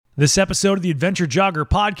This episode of the Adventure Jogger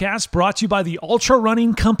podcast brought to you by the Ultra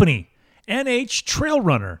Running Company, NH Trail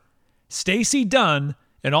Runner, Stacy Dunn,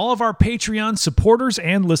 and all of our Patreon supporters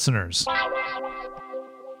and listeners.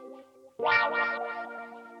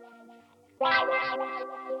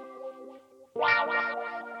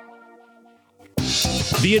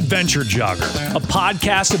 The Adventure Jogger, a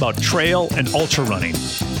podcast about trail and ultra running.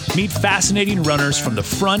 Meet fascinating runners from the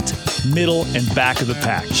front, middle, and back of the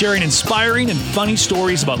pack, sharing inspiring and funny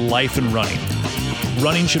stories about life and running.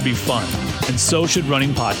 Running should be fun, and so should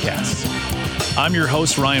running podcasts. I'm your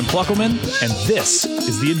host, Ryan Pluckelman, and this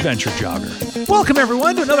is The Adventure Jogger. Welcome,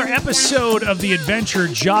 everyone, to another episode of The Adventure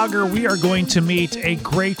Jogger. We are going to meet a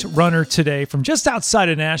great runner today from just outside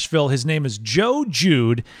of Nashville. His name is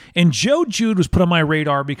Jude, and Jude was put on my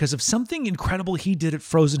radar because of something incredible he did at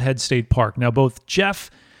Frozen Head State Park. Now, both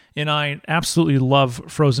Jeff and I absolutely love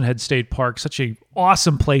Frozen Head State Park, such an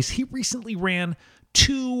awesome place. He recently ran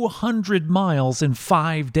 200 miles in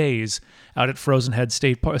 5 days out at Frozen Head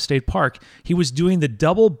State Park. He was doing the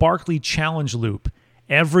double Barkley Challenge loop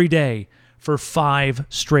every day for 5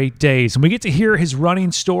 straight days. And we get to hear his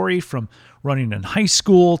running story from running in high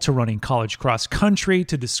school to running college cross country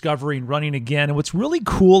to discovering running again. And what's really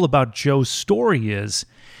cool about Joe's story is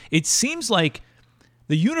it seems like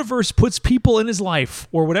the universe puts people in his life,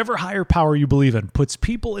 or whatever higher power you believe in, puts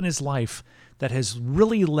people in his life that has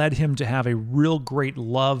really led him to have a real great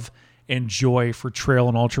love and joy for trail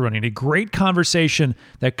and ultra running. A great conversation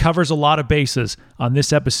that covers a lot of bases on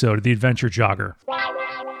this episode of The Adventure Jogger.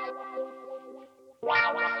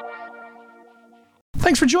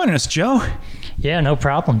 Thanks for joining us, Joe. Yeah, no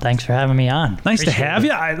problem. Thanks for having me on. Nice to have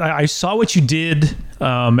you. I saw what you did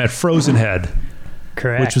at Frozen Head.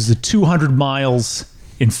 Correct. Which was the 200 miles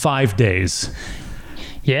in 5 days.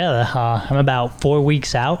 Yeah, I'm about 4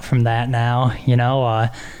 weeks out from that now.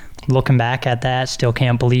 Looking back at that, still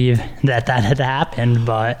can't believe that had happened.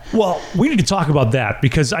 But well, we need to talk about that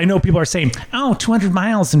because I know people are saying, 200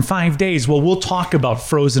 miles in 5 days. Well, we'll talk about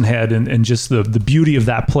Frozen Head and just the beauty of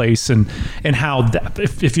that place and how that,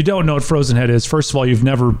 if you don't know what Frozen Head is, first of all, you've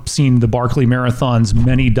never seen the Barkley Marathon's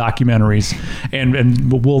many documentaries,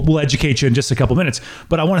 and we'll educate you in just a couple minutes.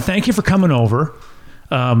 But I want to thank you for coming over.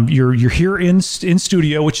 You're here in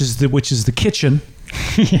studio, which is the kitchen.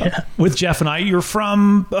 Yeah. With Jeff and I. You're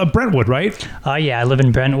from Brentwood, right? Yeah, I live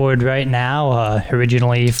in Brentwood right now,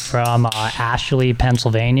 originally from Ashley,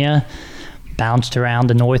 Pennsylvania. Bounced around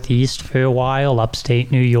the Northeast for a while,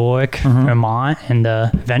 upstate New York, Vermont, and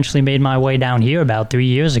eventually made my way down here about 3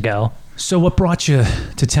 years ago. So what brought you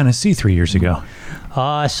to Tennessee 3 years ago?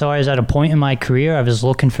 So I was at a point in my career, I was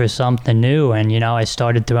looking for something new, and, I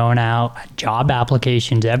started throwing out job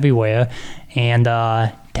applications everywhere, and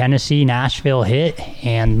Tennessee, Nashville hit,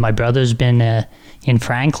 and my brother's been in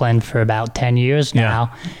Franklin for about 10 years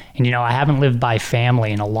now. Yeah. And, I haven't lived by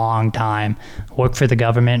family in a long time. Work for the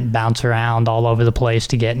government, bounce around all over the place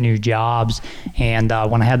to get new jobs. And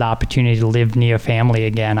when I had the opportunity to live near family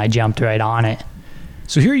again, I jumped right on it.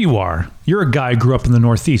 So here you are. You're a guy who grew up in the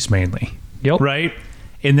Northeast mainly. Yep. Right?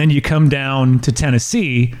 And then you come down to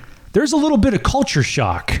Tennessee. There's a little bit of culture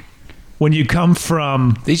shock when you come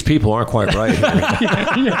from... These people aren't quite right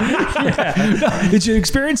here. Yeah. Did you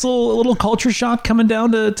experience a little culture shock coming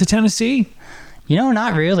down to Tennessee?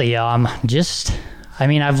 Not really.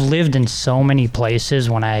 I've lived in so many places.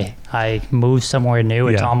 When I move somewhere new,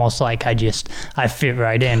 it's almost like I fit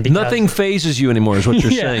right in. Nothing phases you anymore is what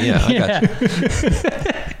you're saying. Yeah, I got you.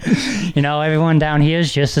 Everyone down here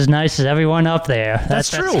is just as nice as everyone up there. That's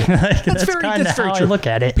true. That's very true. I look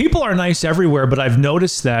at it. People are nice everywhere, but I've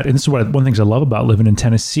noticed that, and this is one of the things I love about living in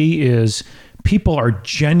Tennessee, is people are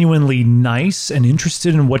genuinely nice and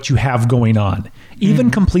interested in what you have going on,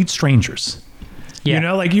 even complete strangers.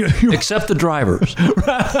 Yeah. You except the drivers.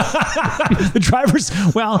 The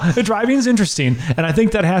driving is interesting, and I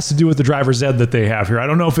think that has to do with the driver's ed that they have here. I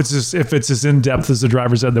don't know if it's as in depth as the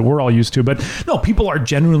driver's ed that we're all used to, but no, people are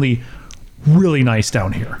generally really nice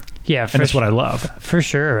down here. Yeah, and that's what I love. For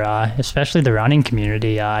sure, especially the running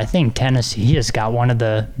community. I think Tennessee has got one of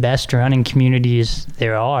the best running communities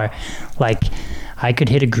there are. I could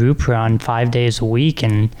hit a group run 5 days a week,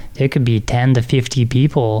 and there could be 10 to 50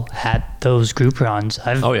 people at those group runs.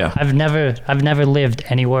 I've never lived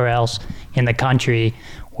anywhere else in the country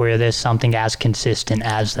where there's something as consistent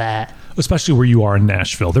as that. Especially where you are in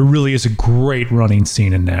Nashville. There really is a great running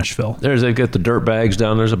scene in Nashville. They've got the dirt bags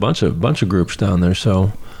down. There's a bunch of groups down there.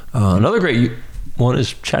 So another great one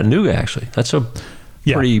is Chattanooga. Actually, that's a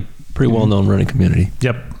pretty well-known running community.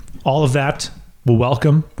 Yep, all of that. Well,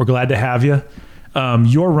 welcome. We're glad to have you.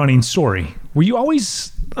 Your running story. Were you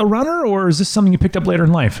always a runner, or is this something you picked up later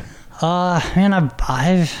in life? Man,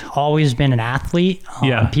 I've always been an athlete.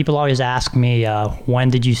 People always ask me, when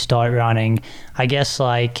did you start running? I guess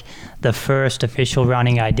like the first official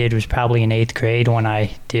running I did was probably in 8th grade when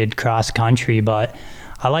I did cross country. But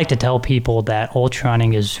I like to tell people that ultra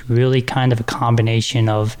running is really kind of a combination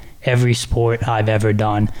of every sport I've ever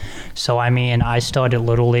done. So, I mean, I started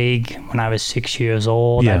Little League when I was 6 years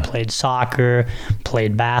old. I played soccer,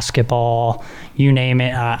 played basketball, you name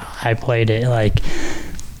it. I played it. Like,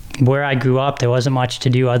 where I grew up, there wasn't much to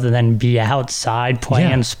do other than be outside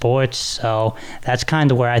playing sports. So that's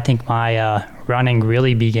kind of where I think my running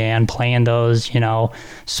really began, playing those,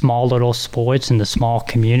 small little sports in the small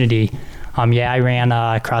community. I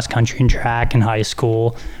ran cross country and track in high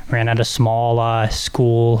school, ran at a small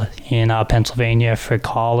school in Pennsylvania for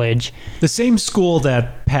college. The same school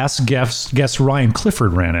that past guest Ryan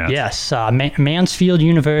Clifford ran at. Yes, Mansfield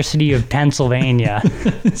University of Pennsylvania.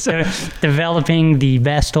 So developing the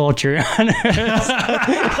best ultra runners.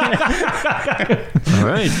 All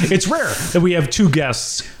right. It's rare that we have two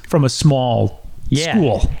guests from a small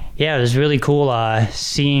school. Yeah, it was really cool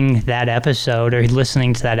seeing that episode or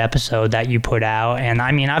listening to that episode that you put out. And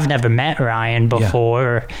I mean, I've never met Ryan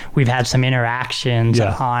before. We've had some interactions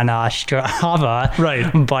on Strava.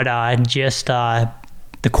 Right. But just the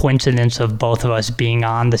coincidence of both of us being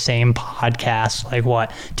on the same podcast,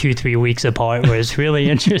 2-3 weeks apart, was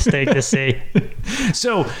really interesting to see.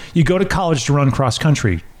 So you go to college to run cross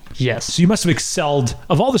country. Yes. So you must have excelled,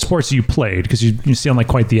 of all the sports that you played, because you sound like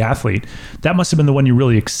quite the athlete, that must have been the one you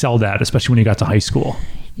really excelled at, especially when you got to high school.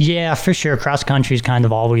 Yeah, for sure. Cross country's kind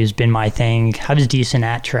of always been my thing. I was decent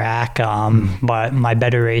at track, but my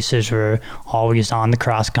better races were always on the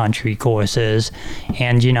cross country courses.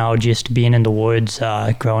 And, just being in the woods,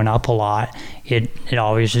 growing up a lot, it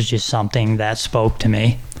always was just something that spoke to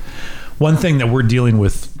me. One thing that we're dealing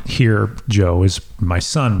with here, Joe, is my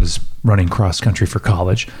son is running cross country for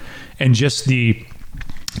college, and just the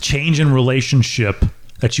change in relationship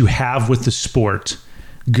that you have with the sport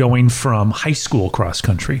going from high school cross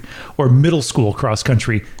country or middle school cross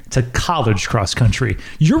country to college cross country.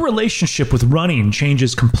 Your relationship with running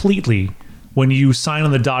changes completely when you sign on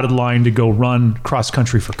the dotted line to go run cross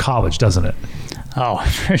country for college, doesn't it? Oh,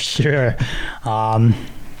 for sure. I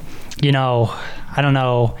don't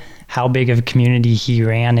know how big of a community he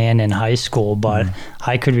ran in high school, but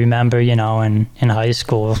I could remember, in high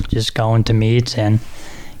school just going to meets and,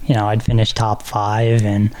 I'd finish top 5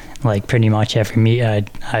 and pretty much every meet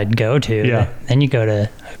I'd go to. Yeah. Then you go to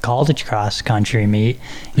a college cross country meet.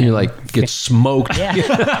 And you get smoked. Yeah.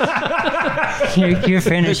 you're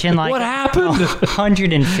finishing what happened?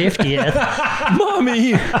 150th.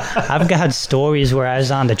 Mommy. I've got stories where I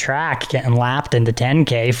was on the track getting lapped in the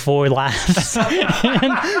 10K 4 laps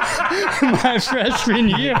in my freshman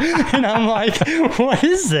year. And I'm like, what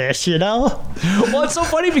is this, Well, it's so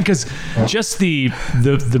funny because just the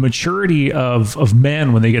maturity of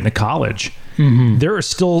men when they get into college, there's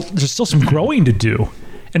still some growing to do.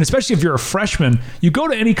 And especially if you're a freshman, you go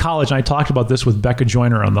to any college, and I talked about this with Becca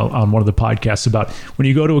Joyner on one of the podcasts about when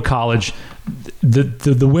you go to a college,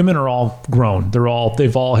 the women are all grown.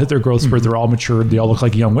 They've all hit their growth spurt. They're all matured. They all look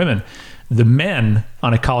like young women. The men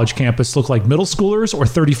on a college campus look like middle schoolers or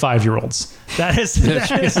 35-year-olds. That is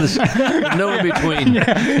no in between.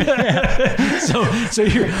 So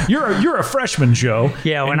you're a freshman, Joe.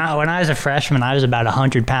 Yeah, when I was a freshman, I was about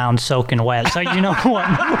 100 pounds soaking wet. So you know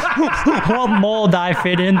what mold I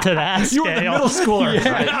fit into that scale. You were the middle schooler.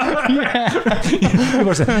 People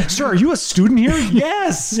are saying, "Sir, are you a student here?"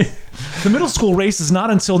 Yes. The middle school race is not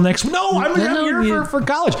until next. No, I'm here for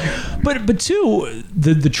college. But too,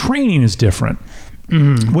 the training is different.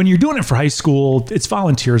 When you're doing it for high school, it's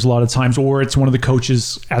volunteers a lot of times, or it's one of the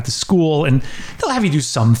coaches at the school, and they'll have you do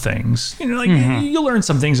some things. You'll learn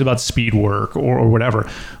some things about speed work or whatever.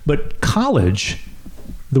 But college,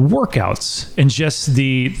 the workouts and just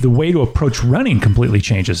the way to approach running completely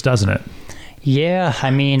changes, doesn't it? Yeah,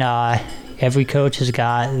 I mean, every coach has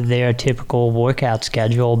got their typical workout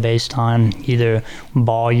schedule based on either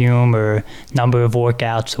volume or number of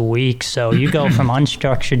workouts a week. So you go from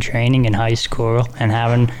unstructured training in high school and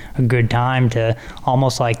having a good time to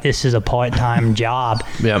almost like this is a part-time job.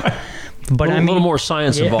 Yeah. But a little more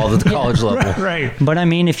science involved at the college level. Right. But I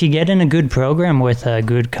mean, if you get in a good program with a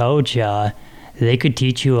good coach, they could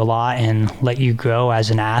teach you a lot and let you grow as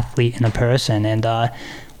an athlete and a person. And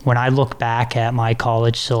when I look back at my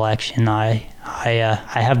college selection, I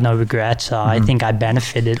have no regrets. I think I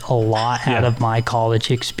benefited a lot out of my college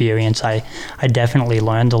experience. I definitely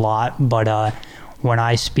learned a lot. But when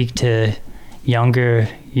I speak to younger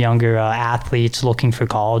athletes looking for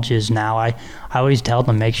colleges now, I always tell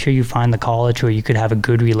them, make sure you find the college where you could have a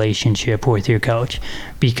good relationship with your coach.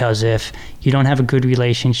 Because if you don't have a good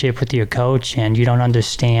relationship with your coach and you don't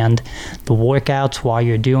understand the workouts while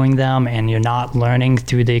you're doing them and you're not learning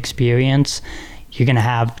through the experience, you're going to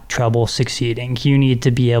have trouble succeeding. You need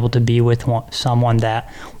to be able to be with someone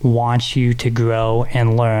that wants you to grow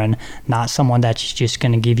and learn, not someone that's just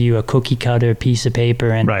going to give you a cookie cutter piece of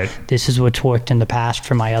paper and this is what's worked in the past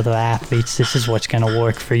for my other athletes. This is what's going to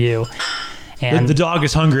work for you. And the dog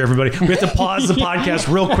is hungry, everybody. We have to pause the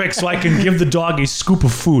podcast real quick so I can give the dog a scoop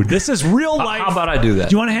of food. This is real life. How about I do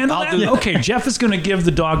that? Do you want to handle that? Okay, Jeff is going to give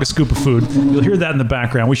the dog a scoop of food. You'll hear that in the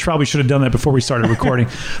background. We probably should have done that before we started recording.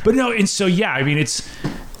 But no, and so, yeah, I mean,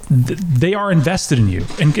 they are invested in you.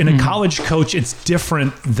 And a college coach, it's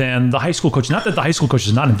different than the high school coach. Not that the high school coach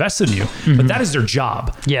is not invested in you, but that is their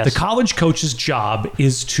job. Yes. The college coach's job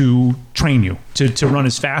is to train you, to run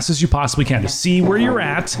as fast as you possibly can, to see where you're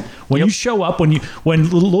at when you show up, when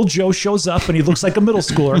little Joe shows up and he looks like a middle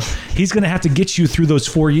schooler. He's going to have to get you through those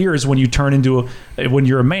 4 years when you turn into when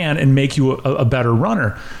you're a man and make you a better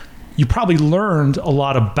runner. You probably learned a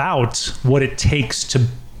lot about what it takes to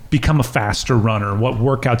become a faster runner, what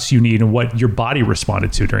workouts you need, and what your body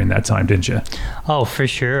responded to during that time, didn't you? Oh, for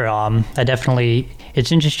sure.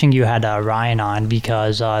 It's interesting you had Ryan on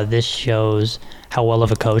because this shows how well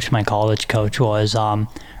of a coach my college coach was.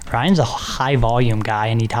 Ryan's a high volume guy,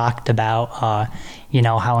 and he talked about,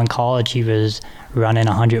 how in college he was running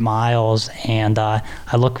 100 miles. And I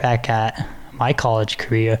look back at my college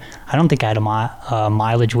career, I don't think I had a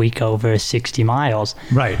mileage week over 60 miles.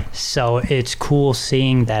 Right. So it's cool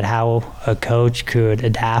seeing that how a coach could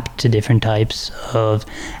adapt to different types of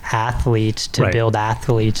athletes to build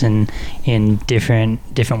athletes in different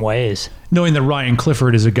ways. Knowing that Ryan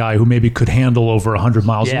Clifford is a guy who maybe could handle over 100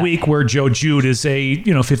 miles a week, where Joe Jude is a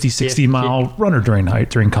 50, 60 mile runner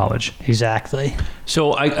during college. Exactly.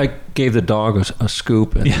 So I gave the dog a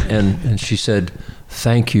scoop, and she said,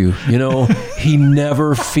 "Thank you. He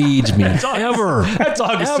never feeds me. Ever. That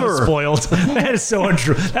dog is so spoiled. That is so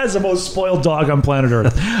untrue. That is the most spoiled dog on planet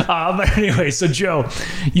Earth." But anyway, so Joe,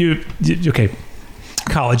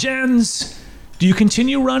 college ends. Do you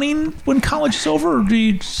continue running when college is over? Or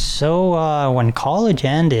So when college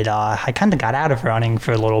ended, I kind of got out of running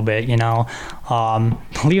for a little bit,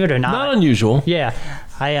 believe it or not. Not unusual. Yeah.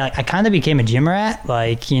 I kind of became a gym rat,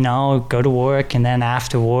 go to work and then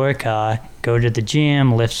after work, go to the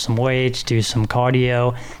gym, lift some weights, do some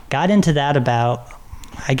cardio. Got into that about,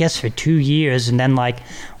 I guess, for 2 years. And then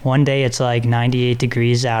one day it's 98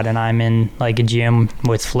 degrees out and I'm in a gym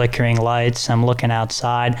with flickering lights. I'm looking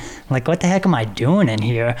outside. I'm what the heck am I doing in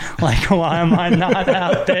here? Why am I not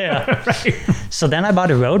out there? Right. So then I bought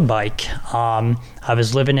a road bike. I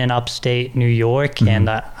was living in upstate New York and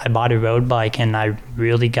I bought a road bike and I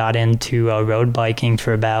really got into road biking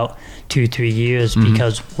for about 2-3 years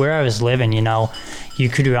because where I was living, you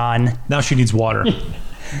could run. Now she needs water.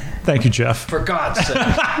 Thank you, Jeff. For God's sake.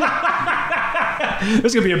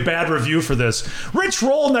 There's going to be a bad review for this. Rich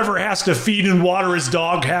Roll never has to feed and water his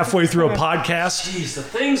dog halfway through a podcast. Jeez, the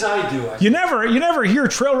things I do. You never hear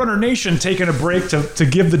Trail Runner Nation taking a break to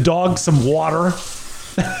give the dog some water.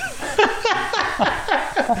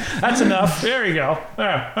 That's enough. There you go.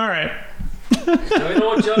 All right. So we don't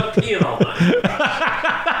want John peeing all night.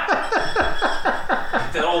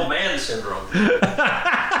 That old man syndrome.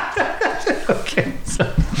 Okay.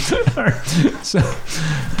 So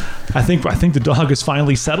I think the dog is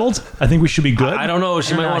finally settled. I think we should be good. I don't know.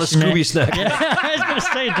 She might want a Scooby snack. Yeah, I was going to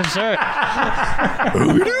say dessert.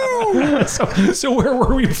 So where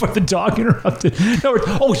were we before the dog interrupted? You're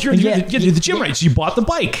the gym, right? So you bought the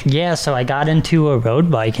bike. Yeah, so I got into a road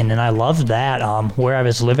bike and I loved that. Where I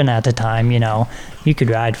was living at the time, you could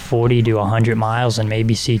ride 40 to 100 miles and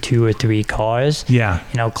maybe see 2 or 3 cars. Yeah.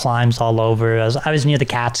 Climbs all over. I was near the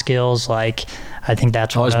Catskills, I think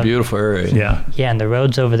that's it's a beautiful area. Yeah. Yeah, and the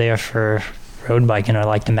roads over there for road biking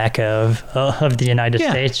are the mecca of the United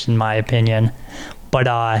States, in my opinion. But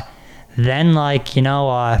then, I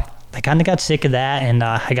kind of got sick of that, and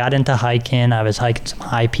I got into hiking. I was hiking some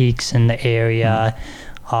high peaks in the area.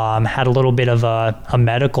 Had a little bit of a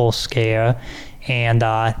medical scare, and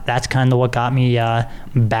that's kind of what got me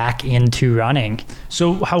back into running.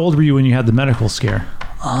 So how old were you when you had the medical scare?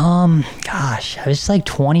 Gosh, I was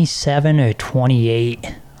 27 or 28.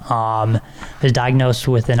 Was diagnosed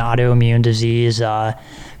with an autoimmune disease.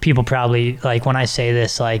 People probably, like, when I say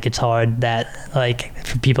this, like, it's hard that, like,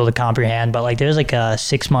 for people to comprehend, but, like, there's like a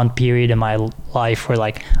 6-month period in my life where,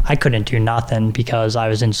 like, I couldn't do nothing because I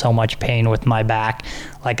was in so much pain with my back.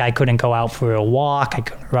 Like, I couldn't go out for a walk, I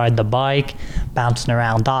couldn't ride the bike, bouncing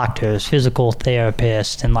around doctors, physical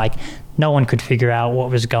therapists, and, like, no one could figure out what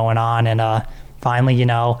was going on. And finally, you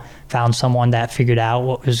know, found someone that figured out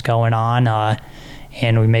what was going on.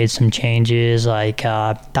 And we made some changes, like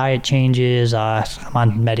diet changes, I'm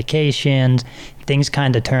on medications. Things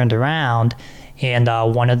kind of turned around. And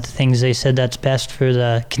one of the things they said that's best for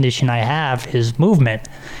the condition I have is movement.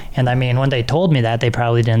 And I mean, when they told me that, they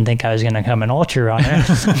probably didn't think I was going to become an ultra runner.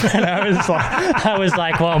 And I was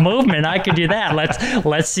like, well, movement, I could do that.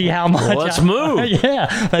 Let's see how much. Let's move.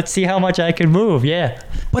 Yeah, let's see how much I could move. Yeah.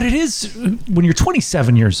 But it is, when you're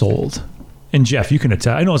 27 years old, and Jeff, you can attest,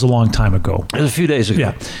 I know it was a long time ago. It was a few days ago.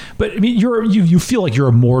 Yeah. But I mean, you feel like you're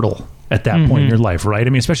immortal at that point in your life, right? I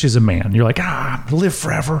mean, especially as a man, you're like, I'm going to live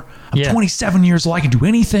forever. I'm 27 years old. I can do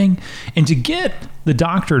anything. And to get the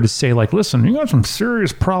doctor to say, like, listen, you got some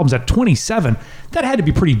serious problems at 27, that had to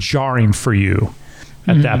be pretty jarring for you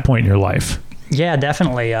at that point in your life. Yeah,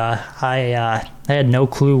 definitely. I had no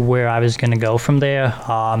clue where I was going to go from there.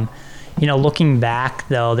 You know, looking back,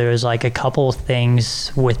 though, there was like a couple of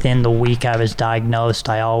things within the week I was diagnosed.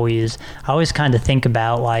 I always kind of think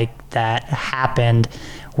about, like, that happened,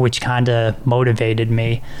 which kind of motivated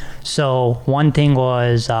me. So one thing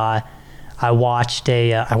was I watched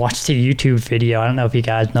a YouTube video. I don't know if you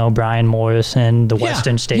guys know Brian Morrison, the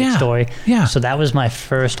Western State Story. Yeah. So that was my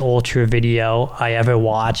first ultra video I ever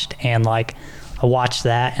watched, and, like, I watched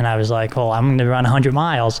that and I was like, oh, I'm going to run 100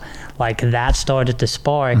 miles. Like, that started to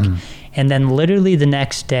spark. And then literally the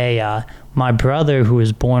next day, my brother, who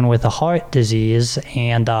was born with a heart disease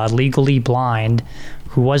and legally blind,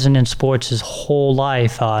 who wasn't in sports his whole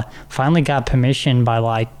life, finally got permission by,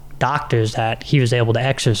 like, doctors that he was able to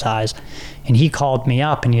exercise. And he called me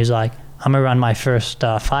up and he was like, I'm going to run my first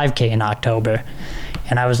 5K in October.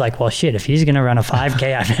 And I was like, well, shit, if he's going to run a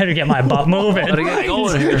 5K, I better get my butt moving. Better get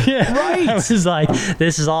going here. Yeah. Right. I was like,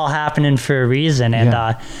 this is all happening for a reason.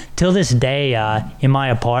 And till this day, in my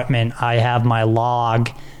apartment, I have my log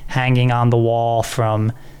hanging on the wall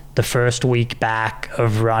from the first week back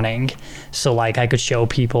of running. So, like, I could show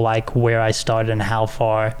people, like, where I started and how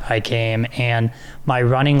far I came. And my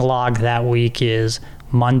running log that week is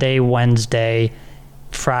Monday, Wednesday,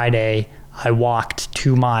 Friday, I walked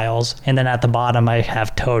 2 miles, and then at the bottom I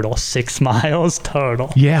have total 6 miles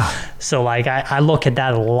total. Yeah. So, like, I look at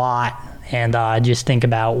that a lot, and I just think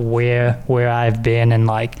about where I've been and,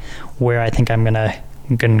 like, where I think I'm gonna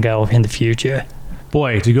go in the future.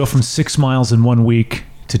 Boy, to go from 6 miles in 1 week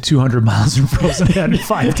to 200 miles in frozen head in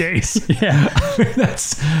 5 days. Yeah. I mean,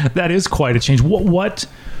 that is quite a change. What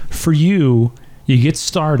for you get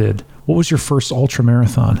started, what was your first ultra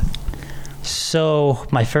marathon? So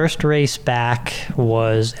my first race back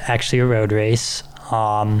was actually a road race.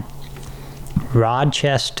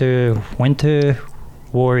 Rochester Winter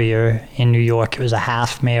Warrior in New York. It was a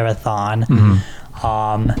half marathon.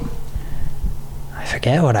 I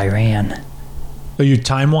forget what I ran. Are you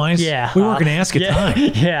time-wise? Yeah. We weren't going to ask you time.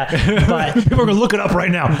 Yeah. But people are going to look it up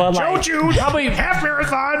right now. But, like, Jude, how many half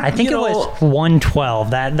marathon? I think it was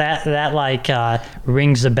 112. That like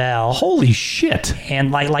rings a bell. Holy shit.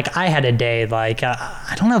 And like I had a day, like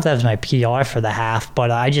I don't know if that was my PR for the half,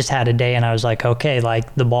 but I just had a day and I was like, okay,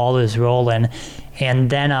 like the ball is rolling.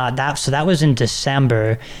 And then that was in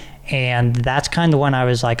December, and that's kind of when I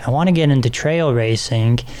was like, I want to get into trail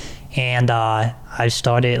racing. And I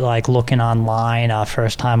started, like, looking online.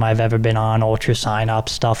 First time I've ever been on ultra sign up,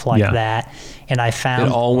 stuff like that. And I found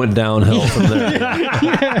it all went downhill from there.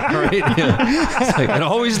 Right? Yeah. It's like it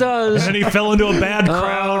always does. And then he fell into a bad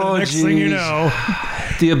crowd. And the next thing you know,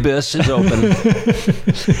 the abyss is open.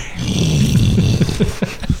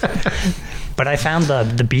 But I found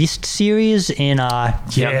the Beast series in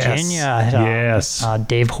Virginia. Yes.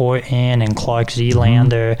 Dave Horton and Clark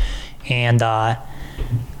Zeelander, and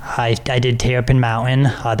I did Terrapin Mountain.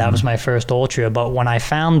 That was my first ultra. But when I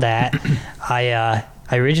found that, I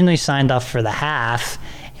originally signed up for the half.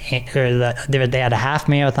 They had a half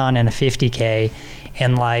marathon and a 50K.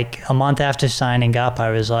 And, like, a month after signing up,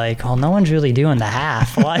 I was like, well, no one's really doing the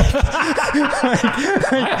half. Like,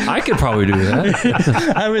 I could probably do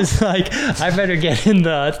that. I was like, I better get in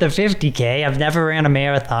the 50K. I've never ran a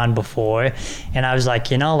marathon before. And I was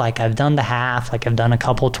like, you know, like, I've done the half. Like, I've done a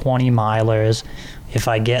couple 20-milers. If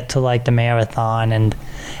I get to, like, the marathon and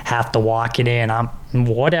have to walk it in, I'm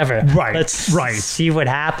whatever. Right, Let's right. see what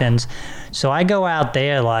happens. So I go out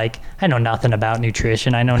there like, I know nothing about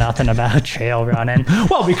nutrition. I know nothing about trail running.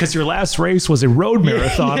 Well, because your last race was a road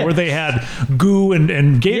marathon where they had goo and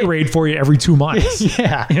Gatorade for you every 2 miles.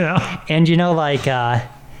 Yeah. You know? And like, what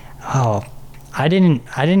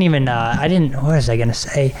was I going to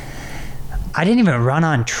say? I didn't even run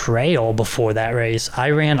on trail before that race. I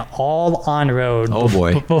ran all on road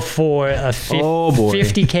before a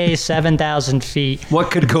 50K, 7,000 feet.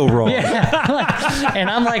 What could go wrong? Yeah. And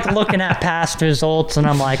I'm like looking at past results, and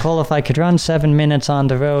I'm like, well, if I could run 7 minutes on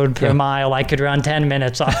the road per mile, I could run 10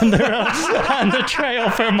 minutes on the road, on the trail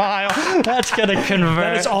per mile. That's going to convert.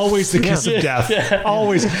 That is always the kiss of death. Yeah.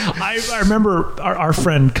 Always. I remember our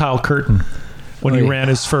friend Kyle Curtin, when he ran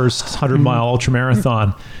his first 100-mile ultra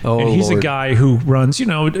marathon. And he's a guy who runs, a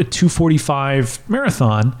 2:45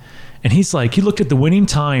 marathon. And he's like, he looked at the winning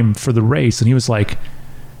time for the race and he was like,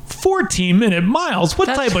 14-minute miles? What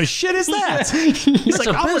type of shit is that? He's like,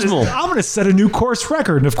 I'm going to set a new course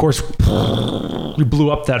record. And of course, we blew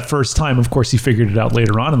up that first time. Of course, he figured it out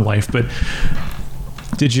later on in life. But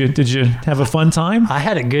did you have a fun time? I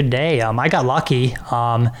had a good day. I got lucky.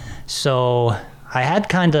 So I had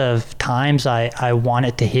kind of times I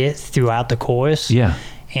wanted to hit throughout the course. Yeah.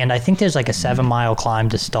 And I think there's like a 7-mile climb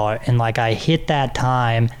to start. And like I hit that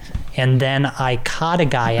time and then I caught a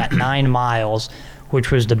guy at 9 miles,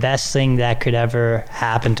 which was the best thing that could ever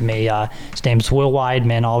happen to me. His name's Will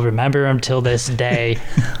Weidman. I'll remember him till this day.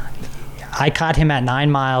 I caught him at 9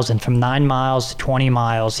 miles, and from 9 miles to 20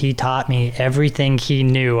 miles, he taught me everything he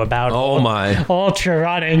knew about ultra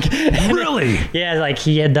running. Really? Yeah, like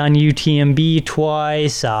he had done UTMB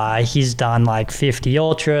twice. He's done like 50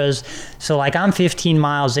 ultras. So like I'm 15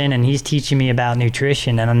 miles in, and he's teaching me about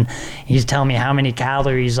nutrition, and he's telling me how many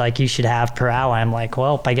calories like you should have per hour. I'm like,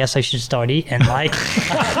 well, I guess I should start eating. Like,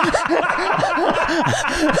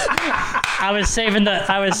 I was saving.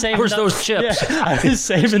 Where's those chips? Yeah, I was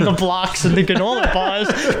saving the blocks and the granola bars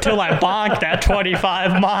till I bonked at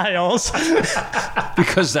 25 miles.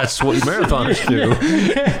 Because that's what marathoners do.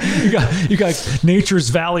 You got Nature's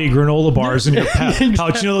Valley granola bars in your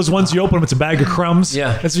pouch. You know those ones you open them, it's a bag of crumbs?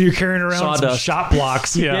 Yeah. That's what you're carrying around, some shop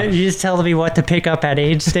blocks. Yeah. You just tell me what to pick up at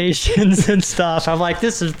aid stations and stuff. I'm like,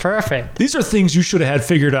 this is perfect. These are things you should have had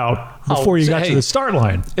figured out before you got to the start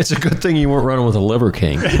line. It's a good thing you weren't running with a Liver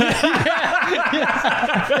King.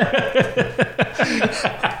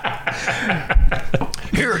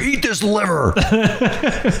 Here, eat this liver.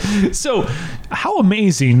 So, how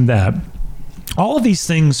amazing that all of these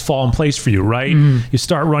things fall in place for you, right? You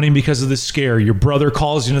start running because of this scare. Your brother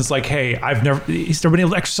calls you and it's like, hey, he's never been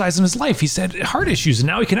able to exercise in his life. He's had heart issues and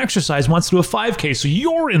now he can exercise, wants to do a 5K. So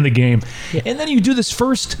you're in the game. Yeah. And then you do this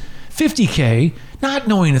first 50K, not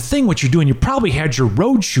knowing a thing what you're doing. You probably had your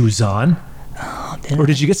road shoes on. Or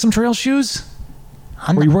did you get some trail shoes?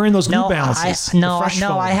 Were you wearing those New Balances?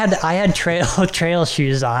 I had trail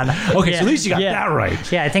shoes on. Okay, so at least you got that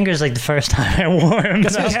right. Yeah, I think it was like the first time I wore them.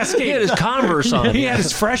 He had his Converse on. He had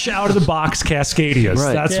his fresh out of the box Cascadias.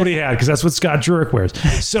 Right. That's what he had, because that's what Scott Jurek wears.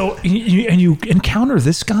 So you encounter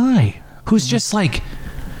this guy who's just like,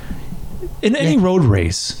 in any road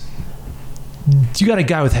race, you got a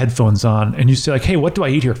guy with headphones on and you say like, hey, what do I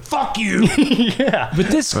eat here? Fuck you. Yeah.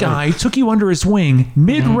 But this guy took you under his wing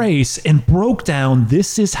mid-race and broke down,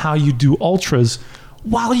 this is how you do ultras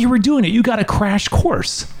while you were doing it. You got a crash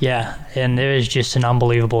course. Yeah. And it was just an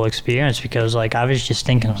unbelievable experience because like I was just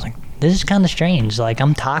thinking, I was like, this is kind of strange. Like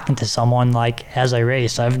I'm talking to someone like as I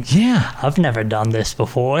race. I've never done this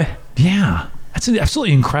before. Yeah. That's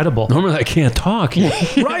absolutely incredible. Normally I can't talk.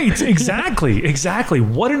 Right, exactly.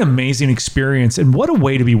 What an amazing experience and what a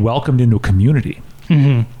way to be welcomed into a community.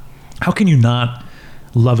 How can you not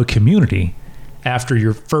love a community after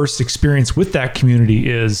your first experience with that community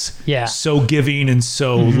is so giving and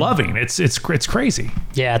so loving? It's crazy.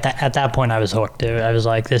 Yeah, at that point I was hooked. I was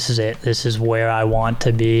like, this is it. This is where I want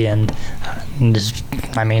to be. And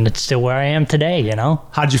it's still where I am today, you know?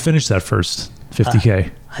 How'd you finish that first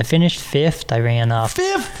 50K? I finished 5th. I ran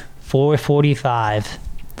 5th?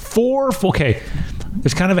 4:45. Okay.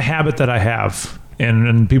 There's kind of a habit that I have,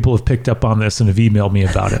 and people have picked up on this and have emailed me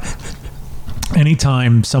about it.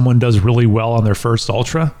 Anytime someone does really well on their first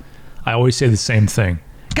ultra, I always say the same thing.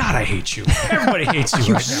 God, I hate you. Everybody hates you.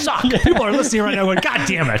 You suck. People are listening right now going, God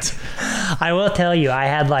damn it. I will tell you, I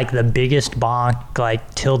had like the biggest bonk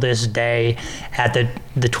like till this day at the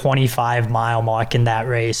 25-mile mark in that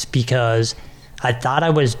race because I thought I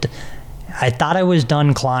was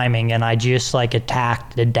done climbing and I just like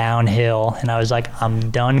attacked the downhill and I was like, I'm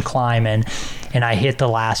done climbing, and I hit the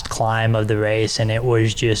last climb of the race and it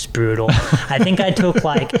was just brutal. I think I took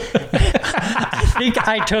like think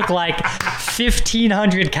I took like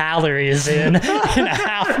 1,500 calories in a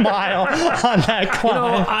half mile on that climb.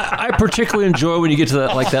 You know, I particularly enjoy when you get to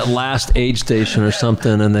that last aid station or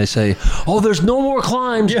something, and they say, "Oh, there's no more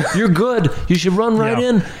climbs. You're good. You should run right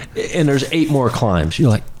in." And there's 8 more climbs. You're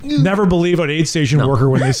like, never believe an aid station worker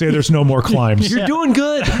when they say there's no more climbs. You're doing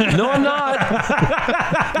good. No, I'm not.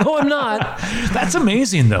 No, I'm not. That's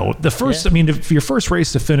amazing, though. The first, I mean, if your first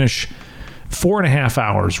race to finish 4.5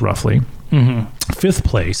 hours roughly, 5th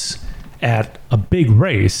place at a big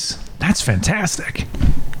race, that's fantastic.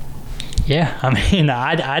 Yeah, I mean,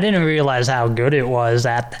 I didn't realize how good it was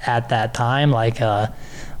at that time. Like,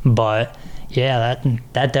 but yeah,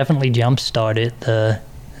 that definitely jump started the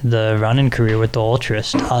running career with the ultra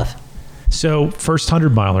stuff. So first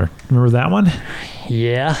 100 miler, remember that one?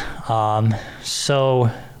 Yeah. So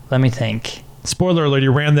let me think. Spoiler alert,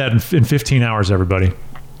 you ran that in 15 hours, everybody.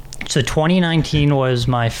 So 2019 was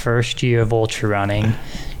my first year of ultra running,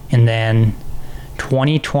 and then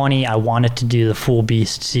 2020 I wanted to do the Full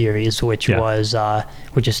Beast series, which is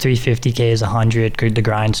 350Ks, 100, the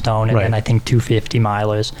grindstone, and then I think 250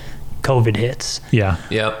 milers. COVID hits. Yeah.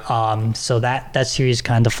 Yep. So that series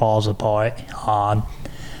kind of falls apart.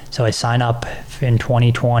 So I sign up in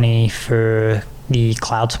 2020 for the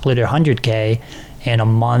Cloud Splitter 100K, and a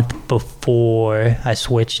month before I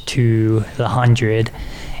switched to the 100,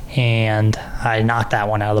 and I knocked that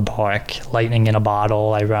one out of the park. Lightning in a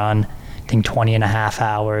bottle. I run, I think, 20 and a half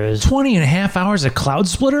hours. 20 and a half hours at Cloud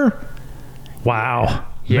Splitter? Wow.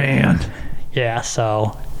 Yeah. Man. Yeah,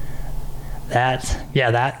 so that's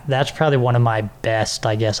probably one of my best,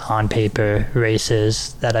 I guess, on paper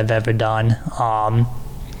races that I've ever done.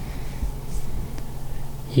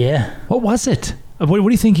 Yeah. What was it? What do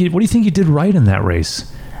you think you did right in that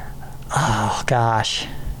race? Oh gosh.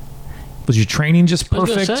 Was your training just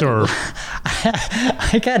perfect, or?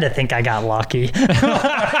 I kind of think I got lucky.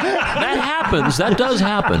 That happens. That does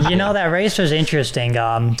happen. You know, that race was interesting.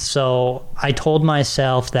 So I told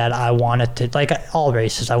myself that I wanted to, like all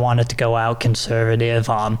races, I wanted to go out conservative.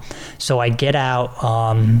 So I get out.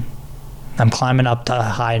 I'm climbing up to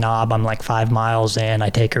High Knob. I'm like 5 miles in. I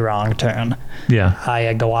take a wrong turn. Yeah.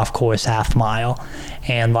 I go off course half mile.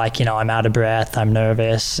 And I'm out of breath. I'm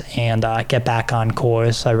nervous. And I get back on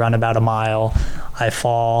course. I run about a mile. I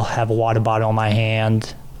fall, have a water bottle in my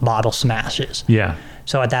hand. Bottle smashes. Yeah.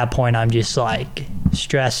 So at that point, I'm just like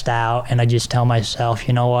stressed out. And I just tell myself,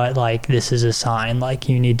 you know what? Like, this is a sign. Like,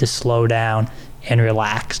 you need to slow down and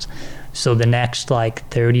relax. So the next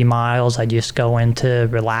 30 miles, I just go into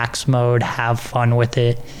relax mode, have fun with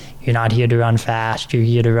it. You're not here to run fast. You're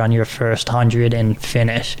here to run your first 100 and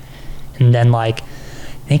finish. And then I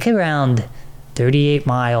think around 38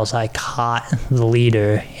 miles, I caught the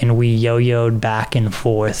leader and we yo-yoed back and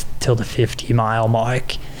forth till the 50-mile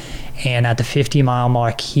mark. And at the 50-mile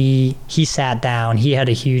mark, he sat down. He had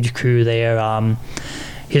a huge crew there.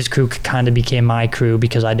 His crew kind of became my crew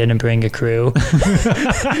because I didn't bring a crew. By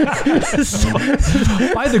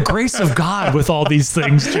the grace of God with all these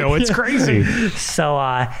things, Joe, it's crazy. So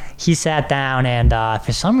he sat down, and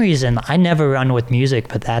for some reason, I never run with music,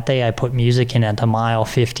 but that day I put music in at the mile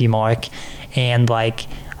 50 mark, and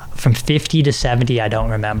from 50 to 70, I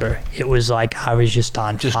don't remember. It was I was just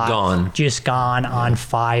on fire. Just gone on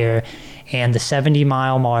fire. And the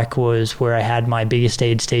 70-mile mark was where I had my biggest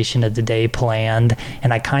aid station of the day planned.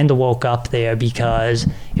 And I kind of woke up there because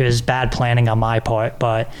it was bad planning on my part.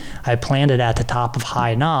 But I planned it at the top of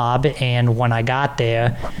High Knob. And when I got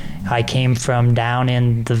there, I came from down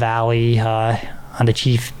in the valley on the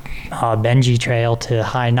Chief Benji Trail to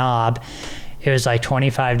High Knob. It was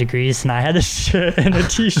 25 degrees, and I had a shirt and a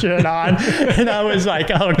T-shirt on, and I was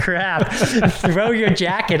like, oh, crap. Throw your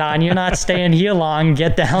jacket on. You're not staying here long.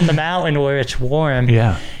 Get down the mountain where it's warm.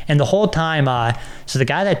 Yeah. And the whole time, so the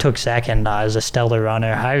guy that took second is a stellar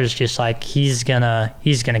runner. I was just like, he's gonna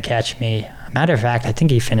catch me. Matter of fact, I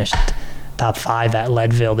think he finished top 5 at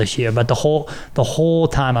Leadville this year. But the whole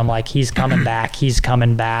time, I'm like, he's coming back. He's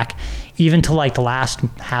coming back. Even to the last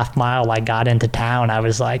half mile I got into town, I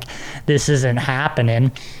was like, this isn't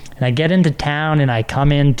happening. And I get into town and I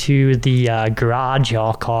come into the garage,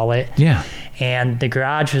 I'll call it. Yeah. And the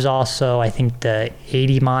garage was also, I think, the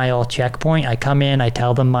 80-mile checkpoint. I come in, I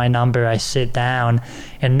tell them my number, I sit down,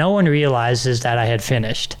 and no one realizes that I had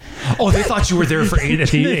finished. Oh, they thought you were there for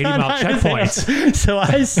 80-mile checkpoints. So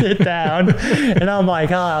I sit down and I'm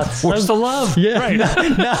like, oh, what's the love? Yeah, Right.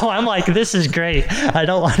 no, I'm like, this is great. I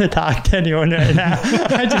don't want to talk to anyone right now.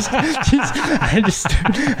 I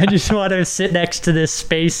just want to sit next to this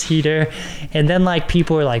space heater. And then like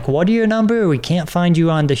people are like, what are your number? We can't find you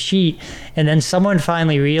on the sheet. And then someone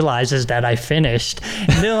finally realizes that I finished.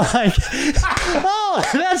 And they're like, oh,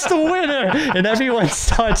 that's the winner. And everyone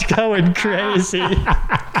starts going crazy.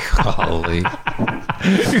 Golly.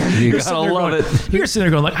 You gotta love it. You're sitting there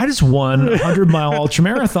going like, I just won a 100-mile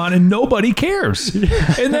ultramarathon and nobody cares.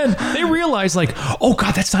 And then they realize like, oh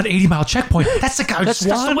God, that's not 80-mile checkpoint. That's the guy who just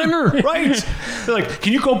won. That's the winner. Right. They're like,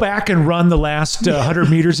 can you go back and run the last 100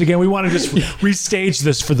 meters again? We want to just restage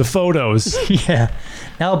this for the photos. Yeah.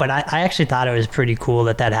 No, but I actually thought it was pretty cool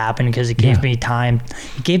that happened because it gave me time.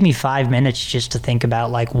 It gave me 5 minutes just to think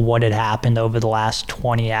about like what had happened over the last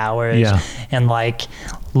 20 hours and like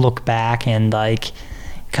look back and like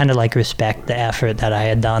kind of like respect the effort that I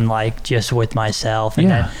had done like just with myself.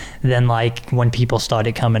 And then like when people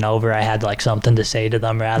started coming over, I had like something to say to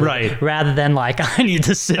them rather than like, I need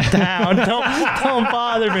to sit down. Don't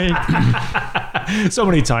bother me. So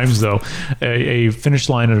many times though, a finish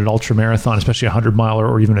line at an ultra marathon, especially a 100-miler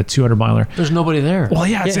or even a 200-miler, there's nobody there. well,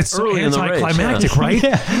 it's so early in the race, anticlimactic, right?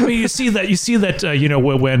 I mean, you see that you know,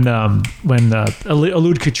 when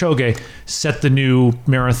Eliud Kipchoge set the new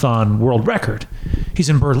marathon world record, he's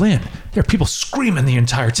in Berlin. There are people screaming the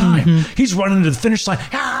entire time. He's running to the finish line.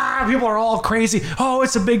 People are all crazy. Oh,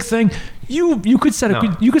 it's a big thing. You could set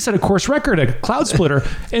a course record, a cloud splitter,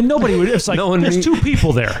 and nobody would. It's like there's two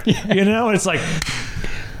people there. You know, it's like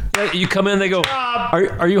you come in, they go,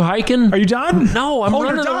 "Are you hiking? Are you done? No, I'm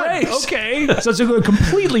running you're the done. race." Okay, so it's a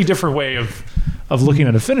completely different way of looking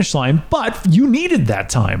at a finish line, but you needed that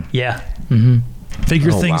time. Yeah.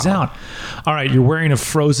 Figure things out. All right, you're wearing a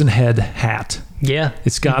Frozen Head hat. Yeah.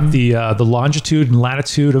 It's got the longitude and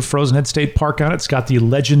latitude of Frozen Head State Park on it. It's got the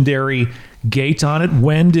legendary gate on it.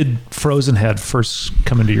 When did Frozen Head first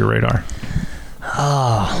come into your radar?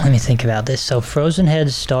 Oh, let me think about this. So Frozen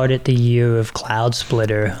Head started the year of Cloud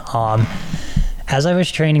Splitter. As I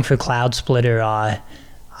was training for Cloud Splitter, I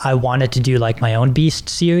wanted to do like my own Beast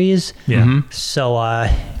series. Yeah. So I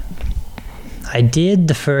did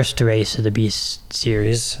the first race of the Beast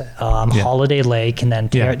series, Holiday Lake, and then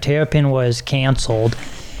Terrapin was canceled.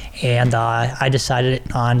 And I decided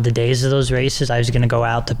on the days of those races, I was going to go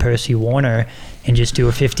out to Percy Warner and just do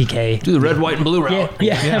a 50K. Do the red, white, and blue route.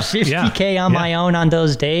 Yeah, 50K on my own on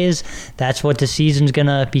those days. That's what the season's going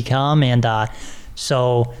to become. And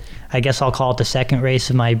so I guess I'll call it the second race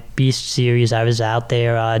of my Beast series. I was out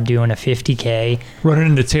there doing a 50K. Running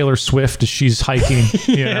into Taylor Swift as she's hiking,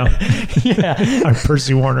 you know, on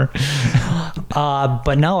Percy Warner.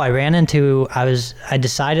 But no, I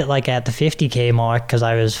decided like at the 50K mark, because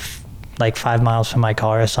I was like 5 miles from my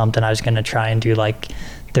car or something, I was going to try and do like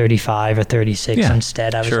 35 or 36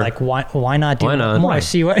 instead. I was like, why not do more? Right.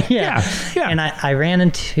 See what? Yeah. And I ran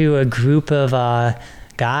into a group of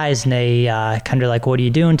guys, and they kind of like, what are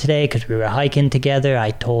you doing today? Because we were hiking together.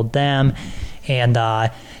 I told them, and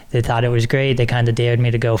they thought it was great. They kind of dared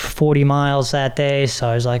me to go 40 miles that day. So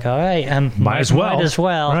I was like, all right, might as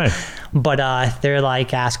well. Right. But they're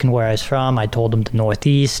like asking where I was from. I told them the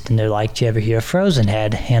Northeast, and they're like, do you ever hear of Frozen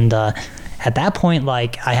Head? And at that point,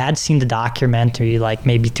 like, I had seen the documentary like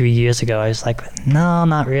maybe 3 years ago. I was like, no,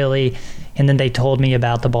 not really. And then they told me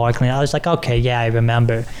about the Barkley. I was like, okay, yeah, I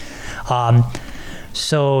remember.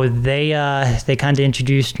 So they kind of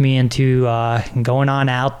introduced me into going on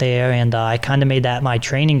out there, and I kind of made that my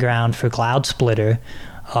training ground for Cloud Splitter.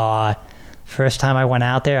 First time I went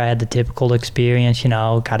out there, I had the typical experience, you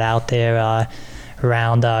know, got out there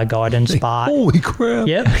around Garden Spot. Holy crap.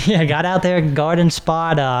 Yep. Yeah, got out there, Garden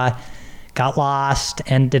Spot, got lost,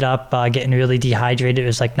 ended up getting really dehydrated. It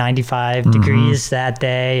was like 95 degrees that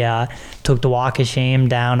day. Took the walk of shame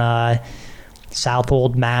down South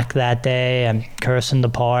Old Mac that day. I'm cursing the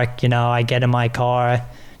park. You know, I get in my car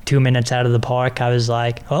 2 minutes out of the park. I was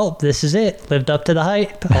like, oh, this is it. Lived up to the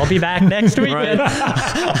hype. I'll be back next weekend.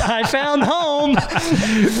 I found home.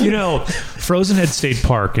 You know, Frozen Head State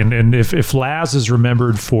Park, and if Laz is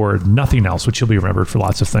remembered for nothing else, which he'll be remembered for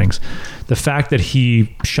lots of things, the fact that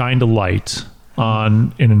he shined a light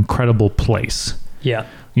on an incredible place. Yeah.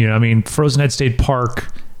 You know, I mean, Frozen Head State Park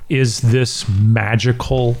is this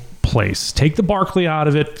magical place. Take the Barkley out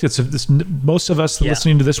of it. Most of us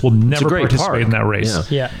listening to this will never participate in that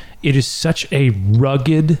race. Yeah. It is such a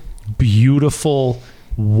rugged, beautiful,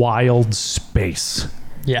 wild space.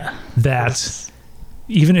 Yeah. That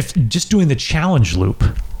even if just doing the challenge loop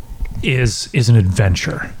is an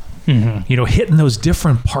adventure. You know, hitting those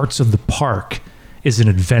different parts of the park is an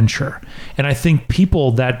adventure. And I think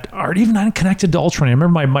people that aren't even connected to ultra running, I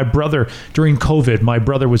remember my brother, during COVID, my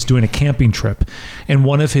brother was doing a camping trip and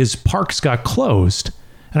one of his parks got closed.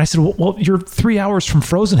 And I said, well, you're 3 hours from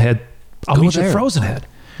Frozen Head. I'll meet you at Frozen Head.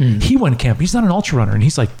 He went camping. He's not an ultra runner. And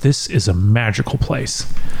he's like, this is a magical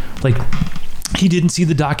place. Like, he didn't see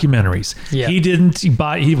the documentaries. Yeah.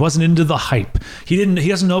 He wasn't into the hype. He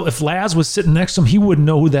doesn't know if Laz was sitting next to him, he wouldn't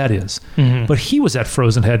know who that is. But he was at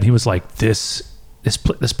Frozen Head and he was like, this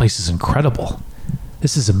place is incredible.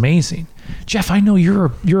 This is amazing. Jeff, I know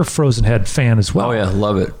you're a Frozen Head fan as well. Oh yeah,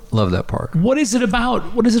 love it. Love that park. What is it about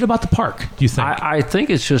the park, do you think? I think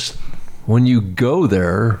it's just when you go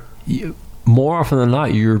there, more often than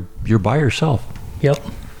not, you're by yourself. Yep.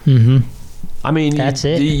 I mean, that's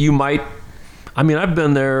it. You might. I mean, I've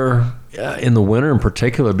been there in the winter in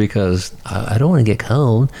particular because I don't want to get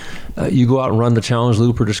cold. You go out and run the challenge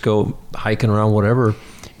loop or just go hiking around, whatever.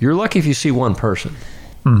 You're lucky if you see one person.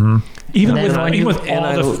 Even with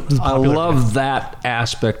I love that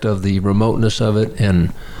aspect of the remoteness of it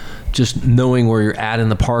and just knowing where you're at in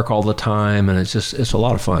the park all the time, and it's a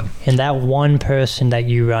lot of fun. And that one person that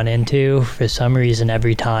you run into, for some reason,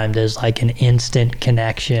 every time there's like an instant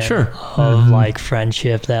connection of like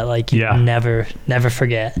friendship that like you never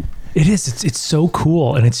forget. It is. It's so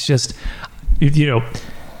cool, and it's just, you know,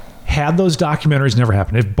 had those documentaries never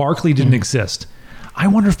happened, if Barkley didn't exist, I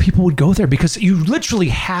wonder if people would go there, because you literally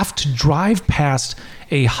have to drive past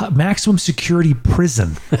a maximum security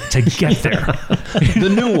prison to get there.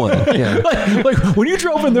 The new one. Yeah. Like when you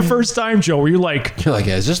drove in the first time, Joe, were you like,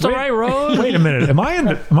 is this the right road? Wait a minute. Am I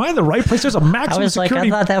in the right place? There's a maximum security.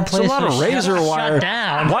 I thought that place was a lot of razor wire. Shut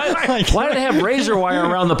down. Why do they have razor wire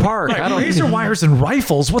around the park? Like, razor wires and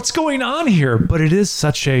rifles. What's going on here? But it is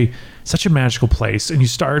such a magical place. And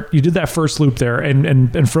you did that first loop there,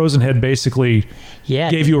 and Frozen Head basically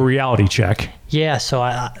gave you a reality check. Yeah, so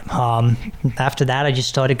after that, I just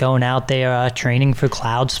started going out there training for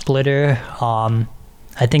Cloud Splitter.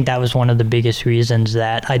 I think that was one of the biggest reasons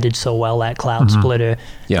that I did so well at Cloud Splitter.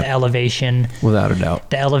 Yeah. The elevation. Without a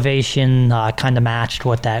doubt. The elevation kind of matched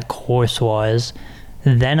what that course was.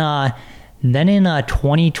 Then in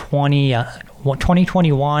 2020,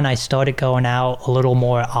 2021, I started going out a little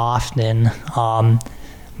more often.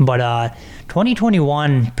 But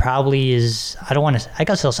 2021 probably is, I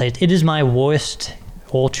guess I'll say it is my worst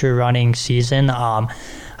ultra running season.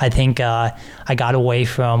 I think I got away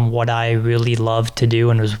from what I really loved to do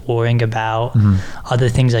and was worrying about other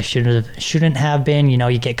things I shouldn't have been. You know,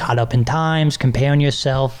 you get caught up in times, comparing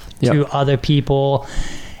yourself to other people.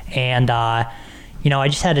 And, you know, I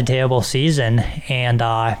just had a terrible season. And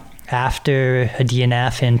after a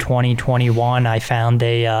DNF in 2021, I found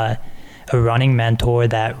a running mentor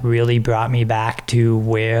that really brought me back to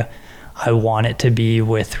where I wanted to be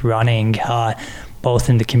with running, both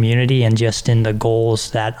in the community and just in the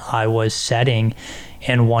goals that I was setting.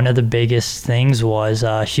 And one of the biggest things was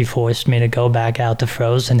she forced me to go back out to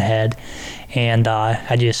Frozen Head. And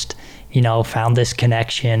I just, you know, found this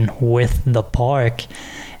connection with the park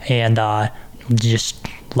and just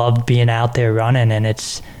loved being out there running. And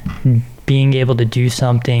it's being able to do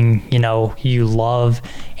something, you know, you love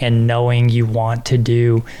and knowing you want to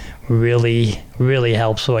do really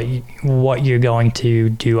helps what you're going to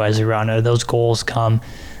do as a runner. Those goals come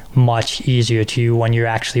much easier to you when you're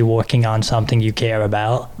actually working on something you care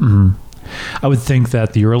about. I would think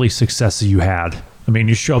that the early successes you had, I mean,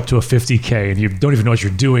 you show up to a 50K and you don't even know what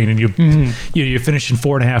you're doing, and you finish in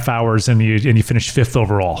 4.5 hours and you finish 5th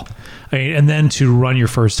overall. I mean, and then to run your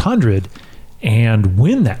first 100 and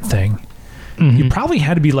win that thing, you probably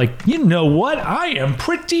had to be like, you know what? I am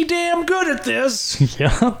pretty damn good at this.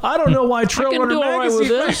 Yeah. I don't know why Trail Runner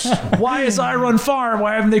Magazine, why is I Run Far?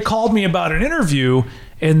 Why haven't they called me about an interview?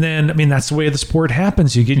 And then, I mean, that's the way the sport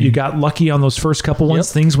happens. You got lucky on those first couple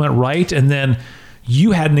ones. Things went right. And then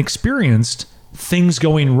you hadn't experienced things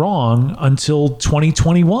going wrong until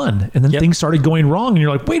 2021. And then things started going wrong. And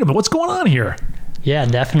you're like, wait a minute, what's going on here? Yeah,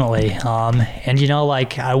 definitely. And, you know,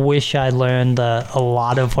 like, I wish I learned a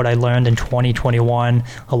lot of what I learned in 2021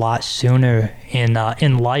 a lot sooner in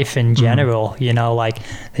life in general. You know, like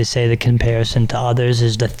they say, the comparison to others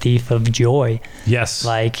is the thief of joy. Yes.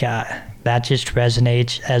 Like, that just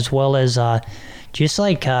resonates, as well as just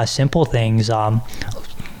like simple things.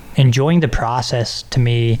 Enjoying the process to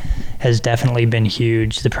me has definitely been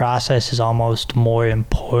huge. The process is almost more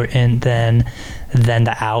important than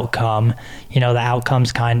the outcome. You know, the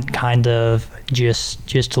outcome's kind of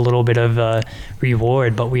just a little bit of a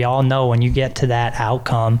reward, but we all know when you get to that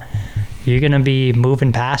outcome, you're going to be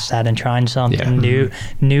moving past that and trying something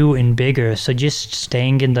new and bigger. So just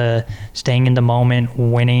staying in the moment,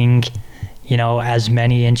 winning, as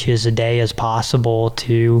many inches a day as possible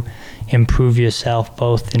to improve yourself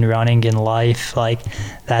both in running and life. Like,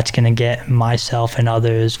 that's going to get myself and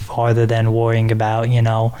others farther than worrying about,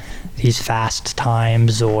 these fast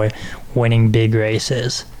times or winning big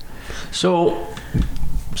races. So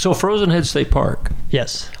Frozen Head State Park.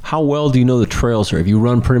 Yes. How well do you know the trails here? Have you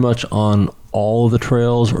run pretty much on all of the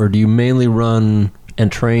trails, or do you mainly run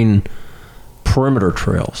and train perimeter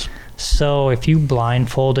trails? So if you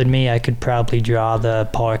blindfolded me, I could probably draw the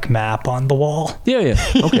park map on the wall. Yeah.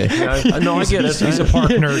 Okay. No, I get it. He's a park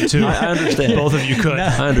nerd too. I understand. Both of you could. No,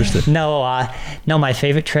 I understand. No, my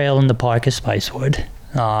favorite trail in the park is Spicewood.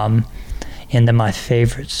 And then my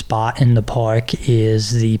favorite spot in the park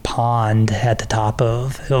is the pond at the top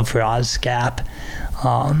of Ross Gap.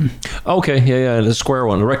 Okay, yeah, the square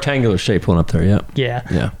one, the rectangular shaped one up there, yeah.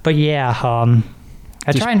 Yeah. But yeah,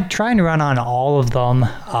 I try and run on all of them.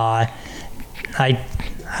 I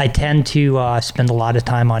tend to spend a lot of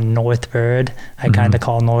time on North Bird. I kind of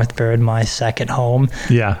call North Bird my second home.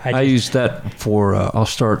 Yeah. I use that for, I'll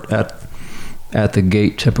start at the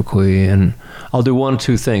gate typically, and I'll do one of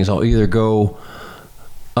two things. I'll either go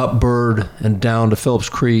up Bird and down to Phillips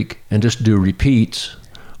Creek and just do repeats,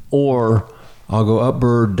 or I'll go up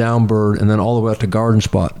Bird, down Bird, and then all the way up to Garden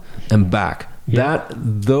Spot and back. Yeah.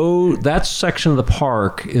 That section of the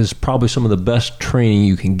park is probably some of the best training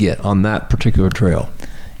you can get on that particular trail.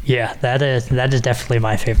 Yeah, that is definitely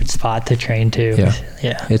my favorite spot to train to.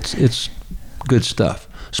 Yeah. It's good stuff.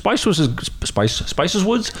 Spicewood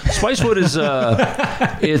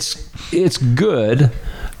is it's good,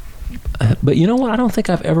 but you know what? I don't think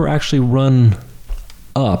I've ever actually run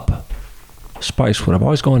up Spicewood. I've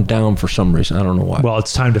always gone down for some reason. I don't know why. Well,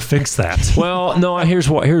 it's time to fix that. Well, no. Here's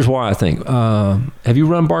why I think. Have you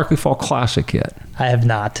run Barkley Fall Classic yet? I have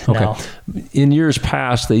not. Okay. No. In years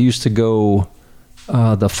past, they used to go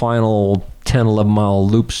the final 10, 11-mile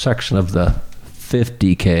loop section of the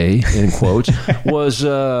 50K, in quotes, was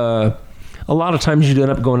a lot of times you'd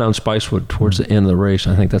end up going down Spicewood towards the end of the race.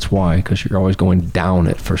 I think that's why, because you're always going down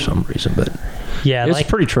it for some reason. But yeah, it's a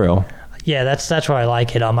pretty trail. Yeah, that's why I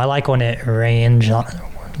like it. I like when it rains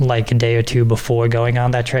like a day or two before going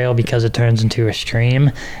on that trail, because it turns into a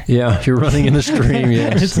stream. Yeah, you're running in the stream.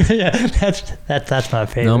 Yes. Yeah, that's my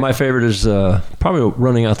favorite. No, my favorite is probably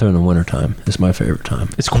running out there in the wintertime. Is my favorite time.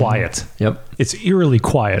 It's quiet. Yep. It's eerily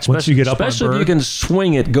quiet once you get up on Bird. Especially if you can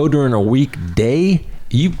swing it, go during a weekday.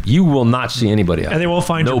 You will not see anybody out. And they won't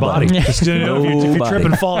find Nobody. your body. Just, if you trip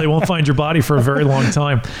and fall, they won't find your body for a very long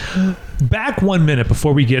time. Back 1 minute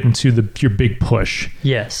before we get into your big push.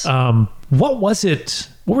 Yes. What was it?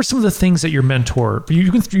 What were some of the things that your mentor?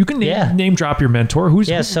 You can name drop your mentor.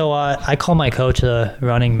 So I call my coach a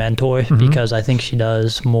running mentor because I think she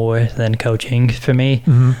does more than coaching for me.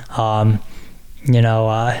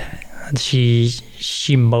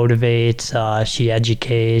 She motivates, she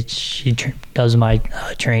educates, she does my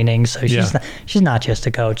training. So she's not just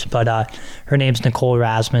a coach, but her name's Nicole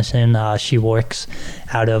Rasmussen. She works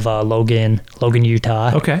out of Logan,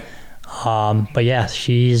 Utah. Okay. But yeah,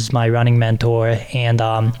 she's my running mentor. And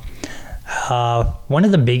one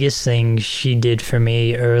of the biggest things she did for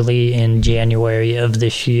me early in January of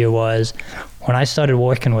this year was when I started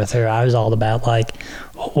working with her, I was all about like,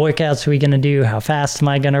 what workouts are we going to do? How fast am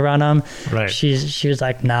I going to run them? Right. She was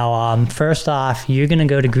like, now, first off, you're going to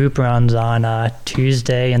go to group runs on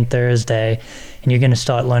Tuesday and Thursday, and you're going to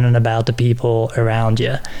start learning about the people around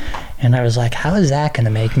you. And I was like, how is that going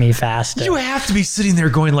to make me faster? You have to be sitting there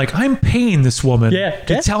going like, I'm paying this woman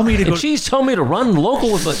to tell me to go. She's telling me to run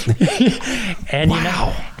local with it. And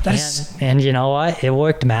wow. And you know what? It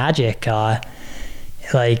worked magic.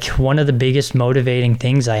 Like one of the biggest motivating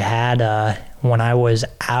things I had when I was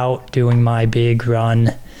out doing my big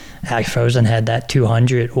run at Frozen Head, that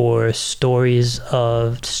 200, or stories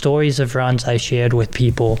of runs I shared with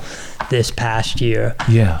people this past year.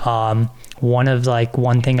 Yeah.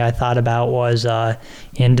 One thing I thought about was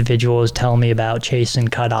individuals tell me about chasing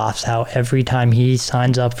cutoffs, how every time he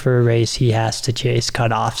signs up for a race, he has to chase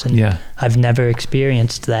cutoffs. And I've never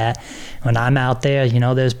experienced that. When I'm out there,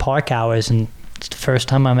 there's park hours, and it's the first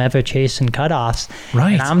time I'm ever chasing cutoffs.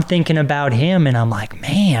 Right. And I'm thinking about him, and I'm like,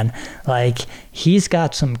 man, like he's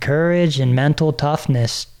got some courage and mental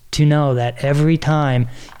toughness to know that every time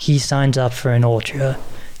he signs up for an ultra,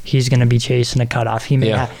 he's going to be chasing a cutoff. He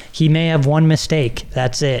may have one mistake.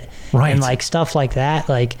 That's it. Right. And like stuff like that,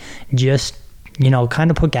 like just, kind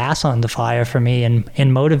of put gas on the fire for me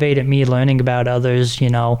and motivated me learning about others,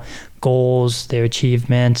 goals, their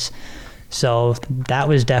achievements, So that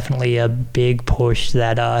was definitely a big push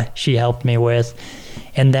that she helped me with.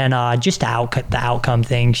 And then just the outcome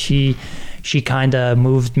thing, she kind of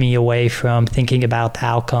moved me away from thinking about the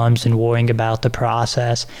outcomes and worrying about the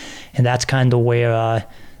process. And that's kind of where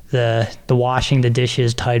the washing the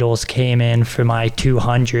dishes titles came in for my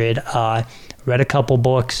 200. Read a couple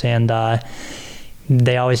books, and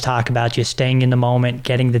they always talk about just staying in the moment,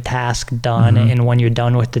 getting the task done, and when you're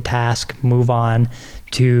done with the task, move on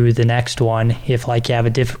to the next one. If like you have a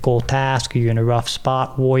difficult task or you're in a rough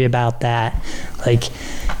spot, worry about that. Like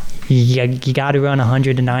you got to run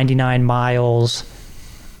 199 miles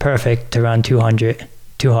perfect to run 200.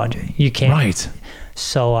 You can't. Right.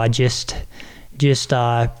 So just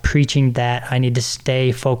preaching that I need to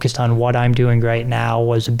stay focused on what I'm doing right now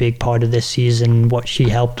was a big part of this season, what she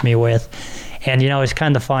helped me with. And, it's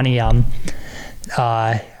kind of funny.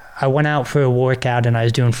 I went out for a workout and I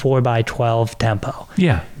was doing 4x12 tempo.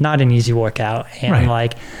 Yeah. Not an easy workout.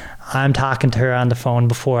 And I'm talking to her on the phone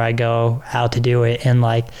before I go out to do it. And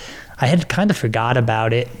I had kind of forgot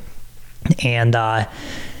about it. And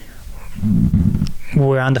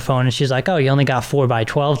we're on the phone and she's like, oh, you only got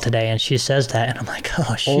 4x12 today. And she says that. And I'm like,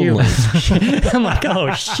 oh, shoot. I'm like,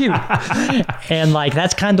 oh, shoot. And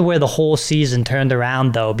that's kind of where the whole season turned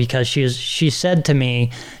around, though, because she said to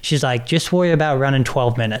me, she's like, just worry about running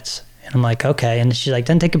 12 minutes. And I'm like, okay. And she's like,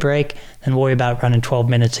 then take a break and worry about running 12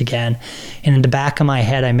 minutes again. And in the back of my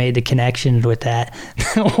head, I made the connection with that,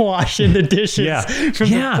 washing the dishes from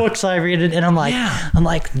the books I read it. And I'm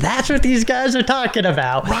like, that's what these guys are talking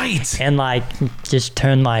about. Right. And just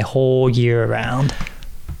turned my whole year around.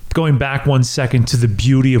 Going back 1 second to the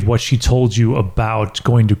beauty of what she told you about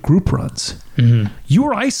going to group runs. Mm-hmm. You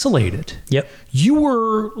were isolated. Yep. You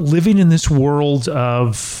were living in this world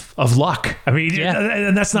of luck. I mean,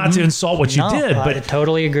 and that's not to insult what you did, but I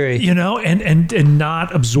totally agree. And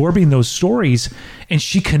not absorbing those stories. And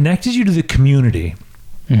she connected you to the community.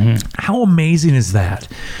 Mm-hmm. How amazing is that?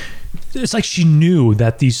 It's like she knew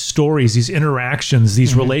that these stories, these interactions,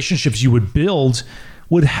 these relationships you would build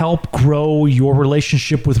would help grow your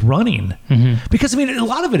relationship with running. Mm-hmm. Because, a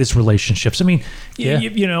lot of it is relationships.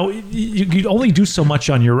 You only do so much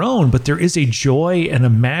on your own, but there is a joy and a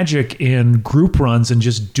magic in group runs and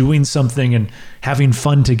just doing something and having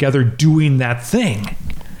fun together doing that thing.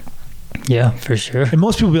 Yeah, for sure. And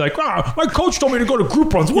most people be like, my coach told me to go to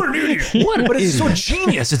group runs. What an idiot. But it's so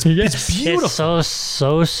genius. It's beautiful. It's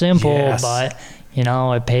so simple, but...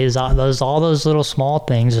 it pays off. All those little small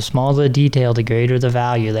things, the smaller the detail, the greater the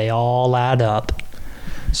value. They all add up.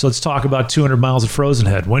 So let's talk about 200 miles of Frozen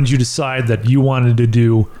Head. When did you decide that you wanted to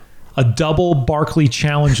do a double Barkley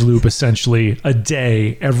Challenge loop, essentially a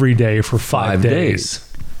day, every day for 5 days?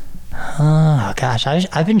 Oh, gosh.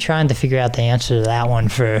 I've been trying to figure out the answer to that one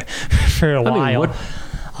for a while.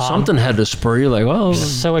 Something had to spur you,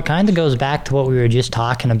 So it kind of goes back to what we were just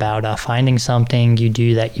talking about, finding something you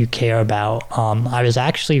do that you care about. I was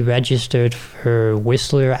actually registered for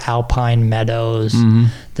Whistler Alpine Meadows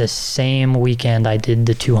the same weekend I did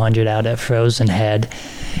the 200 out at Frozen Head.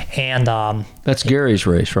 And that's Gary's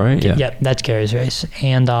race, right? Yeah. Yep, that's Gary's race.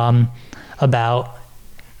 And about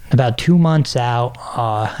 2 months out,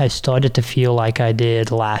 I started to feel like I did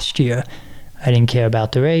last year. I didn't care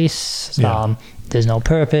about the race. There's no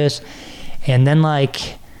purpose. And then my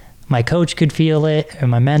coach could feel it, or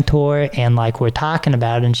my mentor, and we're talking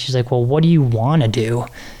about it, and she's like, well, what do you want to do?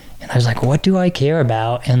 And I was like, what do I care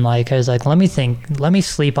about? And I was like, let me think, let me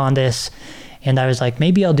sleep on this. And I was like,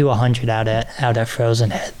 maybe I'll do 100 out at Frozen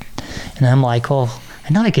Head. And I'm like, well, I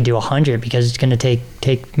know I could do 100 because it's going to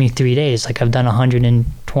take me 3 days. I've done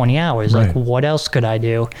 120 hours. Right. What else could I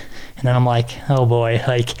do? And then I'm like, oh boy,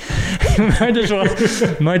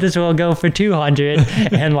 might as well go for 200.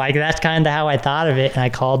 And that's kind of how I thought of it. And I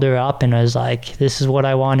called her up and I was like, this is what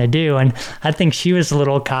I want to do. And I think she was a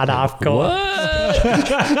little caught off guard.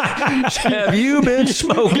 What? Have you been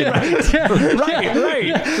smoking? Right.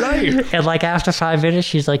 And after 5 minutes,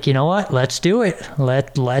 she's like, you know what? Let's do it.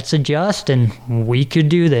 Let's adjust and we could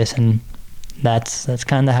do this. And that's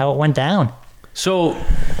kind of how it went down. So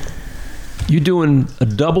you're doing a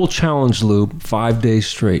double challenge loop 5 days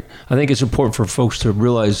straight. I think it's important for folks to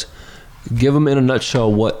realize, give them in a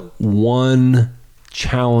nutshell what one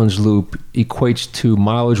challenge loop equates to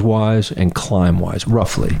mileage-wise and climb-wise,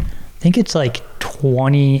 roughly. I think it's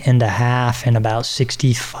 20 and a half and about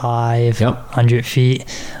 6,500 feet.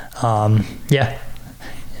 Yeah.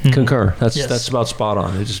 Concur. That's about spot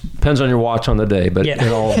on. It just depends on your watch on the day, but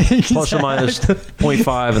it all plus or minus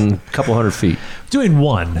 0.5 and a couple hundred feet. Doing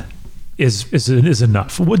one is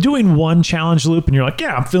enough. Doing one challenge loop and you're like,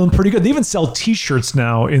 yeah, I'm feeling pretty good. They even sell T-shirts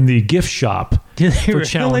now in the gift shop Do they for really?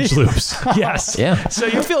 challenge loops. Yes. Yeah. So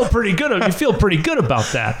you feel pretty good. You feel pretty good about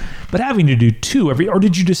that. But having to do 2 or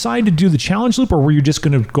did you decide to do the challenge loop, or were you just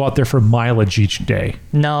going to go out there for mileage each day?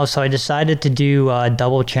 No, so I decided to do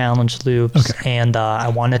double challenge loops, and I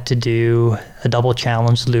wanted to do a double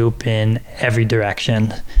challenge loop in every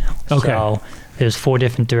direction. Okay. So there's 4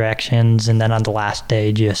 different directions, and then on the last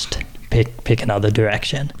day, just pick another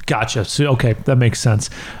direction. Gotcha. So okay, that makes sense.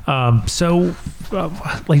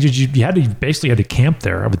 Like, you had to camp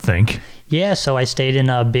there, I would think. Yeah, so I stayed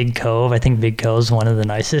in Big Cove. I think Big Cove is one of the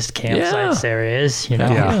nicest campsites there is. You know,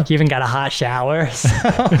 Yeah. you even got a hot shower. So.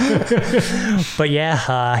 But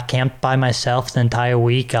yeah, camped by myself the entire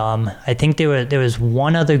week. I think there was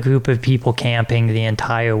one other group of people camping the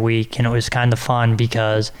entire week, and it was kind of fun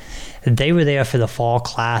because they were there for the Fall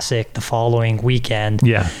Classic the following weekend.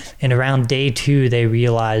 Yeah. And around day 2, they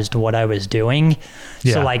realized what I was doing.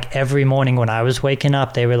 Yeah. So like every morning when I was waking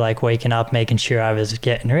up, they were like waking up, making sure I was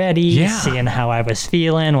getting ready, seeing how I was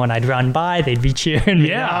feeling. When I'd run by, they'd be cheering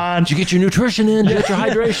me on. Did you get your nutrition in? Did you get your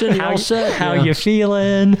hydration? You all set? How you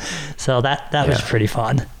feeling? So that was pretty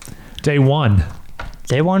fun. Day 1.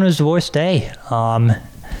 Day 1 was the worst day.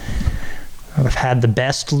 I've had the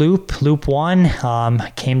best loop 1.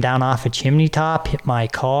 Came down off a chimney top, hit my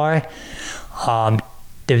car.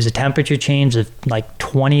 There was a temperature change of like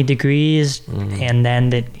 20 degrees, and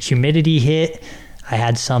then the humidity hit. I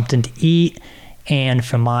had something to eat, and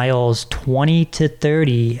for miles 20 to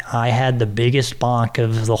 30, I had the biggest bonk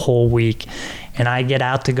of the whole week. And I get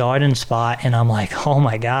out the garden spot, and I'm like, oh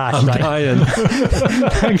my gosh. I'm dying.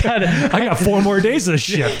 I got 4 more days of this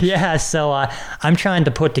shit. Yeah, so I'm trying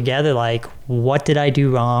to put together, like, what did I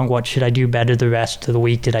do wrong? What should I do better the rest of the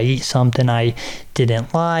week? Did I eat something I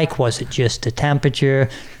didn't like? Was it just the temperature?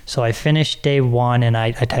 So I finished day 1, and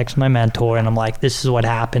I text my mentor, and I'm like, this is what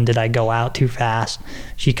happened. Did I go out too fast?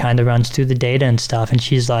 She kind of runs through the data and stuff, and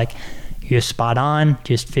she's like, you're spot on.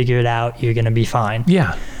 Just figure it out. You're going to be fine.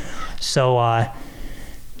 Yeah. So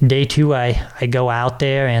day 2, I go out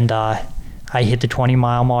there, and I hit the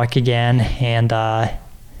 20-mile mark again, and I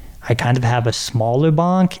kind of have a smaller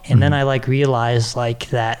bonk, and then I realize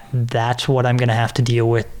that's what I'm going to have to deal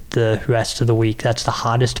with the rest of the week. That's the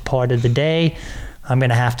hottest part of the day. I'm going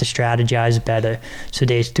to have to strategize better. So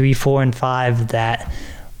days 3, 4, and 5, that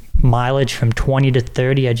mileage from 20 to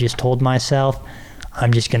 30, I just told myself,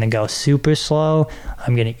 I'm just going to go super slow.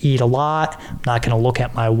 I'm going to eat a lot. I'm not going to look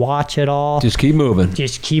at my watch at all. Just keep moving.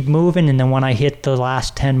 Just keep moving. And then when I hit the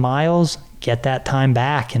last 10 miles, get that time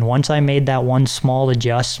back. And once I made that one small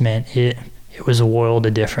adjustment, it was a world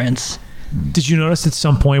of difference. Did you notice at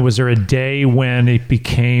some point, was there a day when it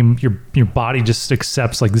became your body just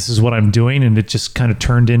accepts, like, this is what I'm doing, and it just kind of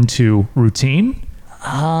turned into routine?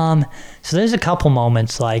 So there's a couple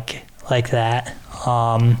moments like that.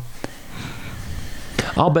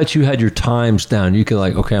 I'll bet you had your times down. You could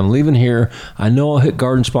okay, I'm leaving here. I know I'll hit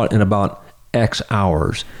garden spot in about X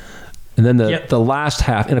hours. And then the last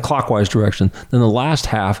half in a clockwise direction, then the last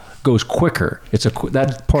half goes quicker.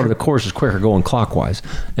 That part of the course is quicker going clockwise.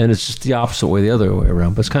 And it's just the opposite way, the other way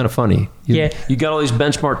around. But it's kind of funny. You got all these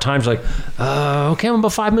benchmark times okay, I'm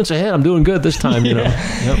about 5 minutes ahead. I'm doing good this time, you know.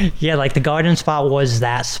 Yep. Yeah, the garden spot was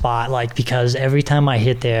that spot, because every time I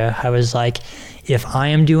hit there, I was like, if I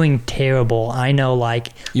am doing terrible, I know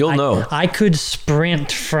you'll know. I could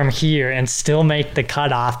sprint from here and still make the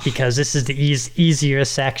cutoff because this is the easier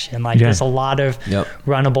section. There's a lot of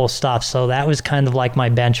runnable stuff. So that was kind of my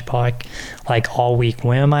benchmark, all week.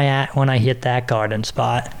 Where am I at when I hit that garden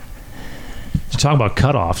spot? You talk about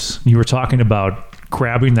cutoffs. You were talking about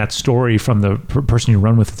grabbing that story from the person you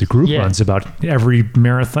run with at the group runs about every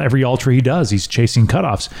marathon, every ultra he does, he's chasing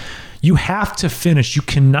cutoffs. You have to finish. You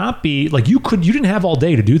cannot be you didn't have all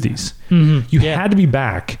day to do these. Mm-hmm. You had to be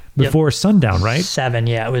back before sundown, right? 7,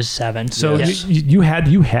 it was 7. So you had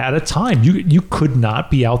a time. You could not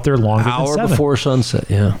be out there longer than 7. Hour before sunset,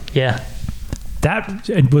 yeah. Yeah.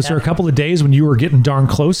 Was there a couple of days when you were getting darn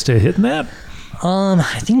close to hitting that?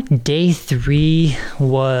 I think day 3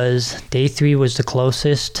 was the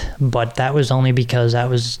closest, but that was only because that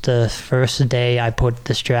was the first day I put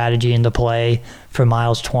the strategy into play for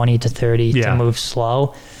miles 20 to 30 to move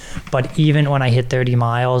slow. But even when I hit 30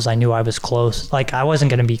 miles, I knew I was close. I wasn't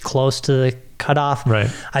going to be close to the cutoff. Right.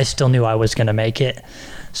 I still knew I was going to make it.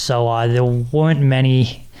 So there weren't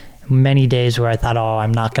many days where I thought,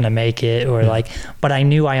 I'm not going to make it, but I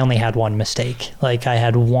knew I only had one mistake. I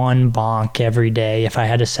had one bonk every day. If I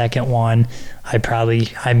had a second one,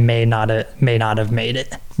 I may not have made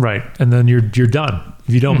it. Right. And then you're done.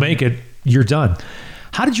 If you don't make it, you're done.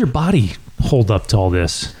 How did your body hold up to all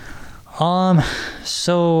this?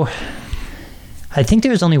 So I think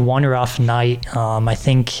there was only one rough night. I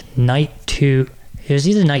think night 2. It was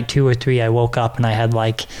either night 2 or 3. I woke up and I had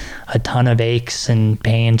like a ton of aches and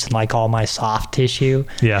pains and like all my soft tissue.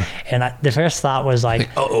 Yeah. And the first thought was like,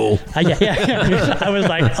 yeah. I was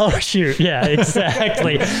like, oh shoot, yeah,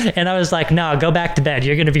 exactly. And I was like, no, go back to bed.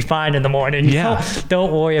 You're gonna be fine in the morning. Yeah.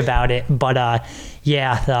 Don't worry about it. But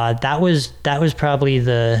that was probably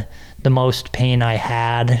the most pain I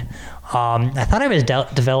had. I thought I was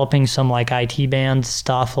developing some like IT band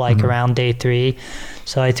stuff like around day 3.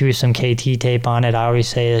 So I threw some KT tape on it. I always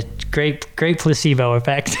say a great placebo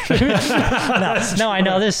effect. No, I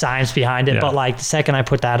know there's science behind it, but like the second I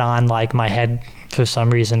put that on, like my head for some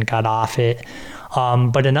reason got off it.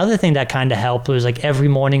 But another thing that kind of helped was like every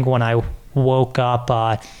morning when I woke up,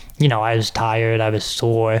 I was tired, I was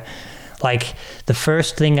sore. Like the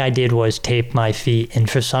first thing I did was tape my feet. And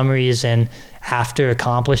for some reason, after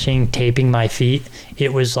accomplishing taping my feet,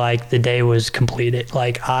 it was like the day was completed.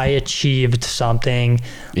 Like I achieved something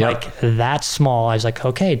like that small. I was like,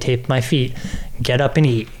 okay, tape my feet, get up and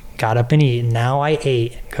eat. Got up and eat. Now I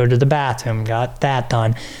ate, go to the bathroom, got that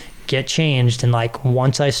done, get changed. And like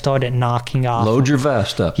once I started knocking off, load your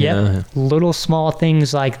vest up. Little small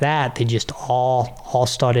things like that, they just all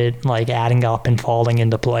started like adding up and falling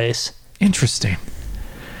into place. Interesting.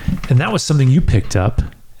 And that was something you picked up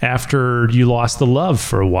after you lost the love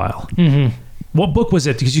for a while. Mm-hmm. What book was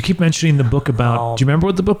it? Because you keep mentioning the book about... do you remember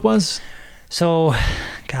what the book was? So,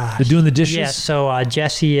 gosh. The Doing the Dishes? Yeah, so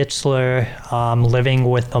Jesse Itzler, Living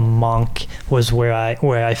with a Monk was where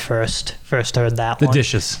I first heard that The one.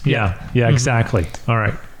 Dishes. Yeah, exactly. All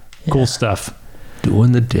right. Cool stuff.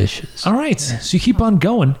 Doing the dishes. All right. So you keep on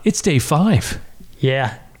going. It's day 5.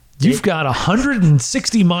 Yeah. You've got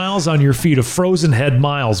 160 miles on your feet of frozen head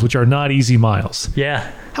miles, which are not easy miles.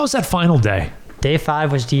 Yeah. How was that final day? Day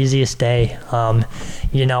 5 was the easiest day.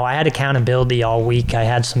 I had accountability all week. I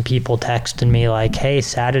had some people texting me like, hey,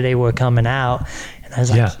 Saturday we're coming out. And I was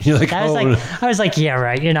like, You're like, I was like, yeah,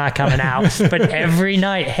 right, you're not coming out. But every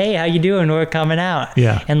night, hey, how you doing? We're coming out.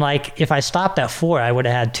 Yeah. And like, if I stopped at 4, I would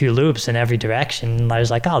have had 2 loops in every direction. And I was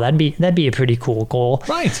like, oh, that'd be a pretty cool goal.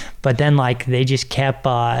 Right. But then like, they just kept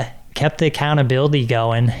the accountability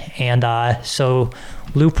going. And so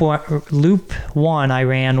Loop one, I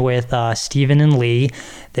ran with Steven and Lee.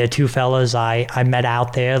 They're 2 fellas I met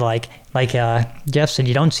out there. Like Jeff said,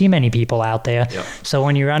 you don't see many people out there. Yep. So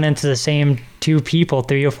when you run into the same 2 people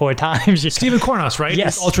 3 or 4 times, Steven Kornos, right?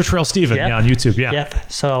 Yes. Ultra Trail Steven, on YouTube. Yeah.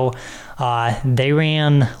 Yep. So they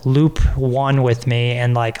ran Loop 1 with me,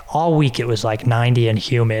 and like all week it was like 90 and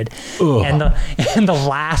humid. Ugh. And the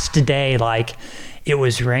last day, like, it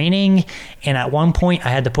was raining, and at one point I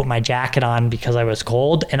had to put my jacket on because I was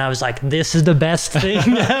cold, and I was like, this is the best thing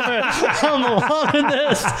ever. I'm loving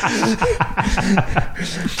this.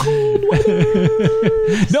 Cold weather.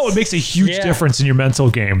 No, it makes a huge difference in your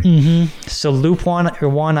mental game. Mm-hmm. So Loop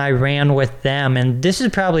 1, I ran with them, and this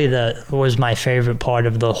is probably was my favorite part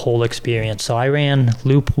of the whole experience. So I ran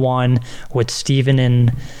Loop 1 with Steven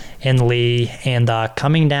and Lee, and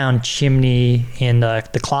coming down Chimney in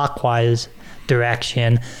the clockwise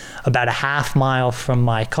direction, about a half mile from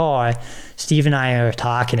my car, Steve and I are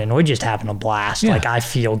talking, and we're just having a blast. Like, I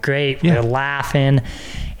feel great. We're laughing.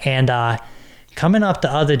 And coming up the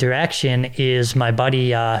other direction is my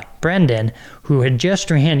buddy Brendan, who had just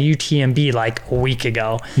ran UTMB like a week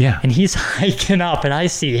ago. Yeah. And he's hiking up, and I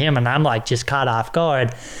see him, and I'm like just caught off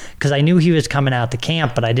guard because I knew he was coming out to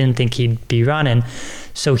camp, but I didn't think he'd be running.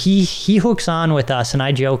 So he hooks on with us, and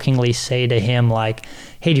I jokingly say to him, like,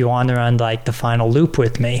 hey, do you want to run like the final loop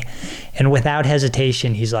with me? And without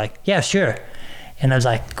hesitation, he's like, yeah, sure. And I was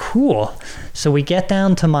like, cool. So we get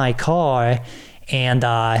down to my car, and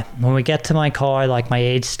when we get to my car, like my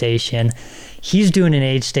aid station, he's doing an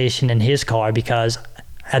aid station in his car because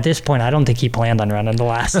at this point, I don't think he planned on running the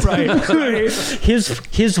last. Right.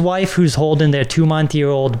 His wife, who's holding their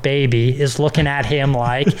 2-month-old baby, is looking at him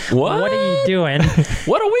like, what are you doing?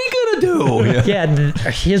 What are we going to do? Yeah,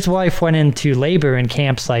 his wife went into labor in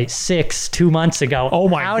campsite 6 2 months ago. Oh,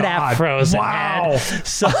 my out God. At frozen Wow. head.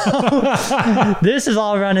 So this is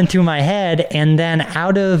all running through my head. And then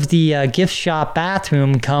out of the gift shop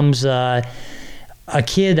bathroom comes... a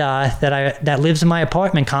kid that lives in my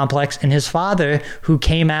apartment complex, and his father, who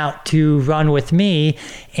came out to run with me,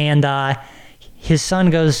 and his son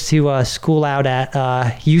goes to school out at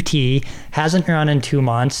UT, hasn't run in 2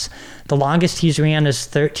 months. the longest he's ran is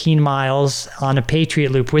 13 miles on a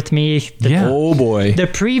Patriot Loop with me. Oh boy. The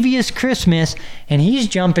previous Christmas, and he's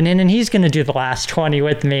jumping in and he's going to do the last 20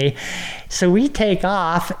 with me. So we take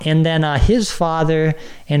off, and then his father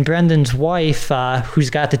and Brendan's wife, who's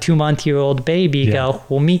got the 2-month-old baby, go,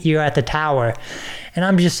 we'll meet you at the tower. And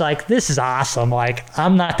I'm just like, this is awesome. Like,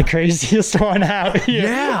 I'm not the craziest one out here.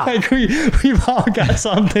 Yeah. Like, we've all got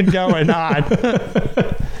something going on.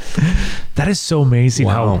 That is so amazing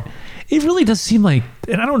how it really does seem like,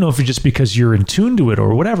 and I don't know if it's just because you're in tune to it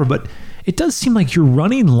or whatever, but it does seem like your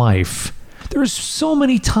running life, there's so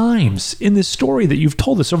many times in this story that you've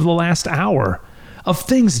told us over the last hour of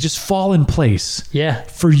things that just fall in place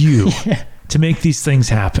for you to make these things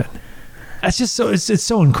happen. That's just so, it's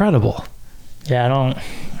so incredible. Yeah,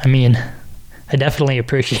 I definitely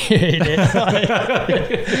appreciate it.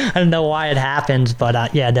 I don't know why it happens, but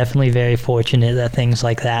definitely very fortunate that things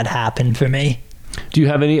like that happen for me. Do you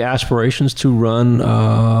have any aspirations to run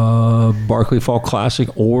Barkley Fall Classic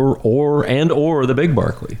or the Big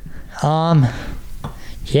Barkley?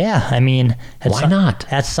 Yeah, I mean, why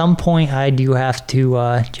not? At some point, I do have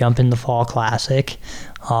to jump in the Fall Classic,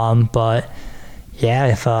 but yeah,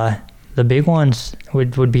 if the big ones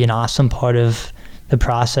would be an awesome part of the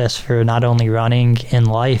process for not only running in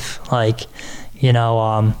life. Like,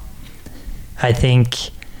 I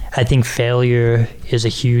think failure is a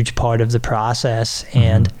huge part of the process,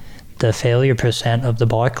 and the failure percent of the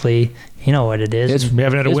Barkley, you know what it is. We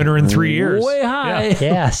haven't had a winner in 3 years. Way high.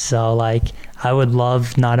 Yeah, so like I would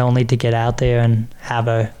love not only to get out there and have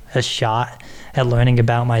a shot at learning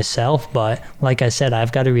about myself, but like I said,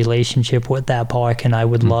 I've got a relationship with that park, and I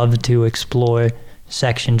would love to explore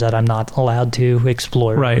sections that I'm not allowed to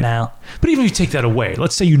explore right now. But even if you take that away,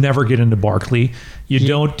 let's say you never get into Barkley, you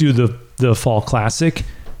don't do the Fall Classic,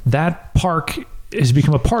 that park has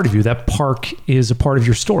become a part of you. That park is a part of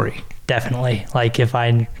your story. Definitely. Like if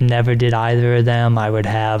I never did either of them, I would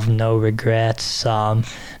have no regrets,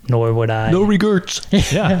 nor would I. No regrets.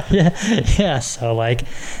 Yeah. Yeah. So like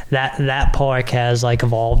that park has like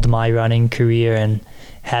evolved my running career and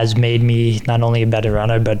has made me not only a better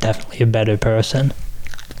runner, but definitely a better person.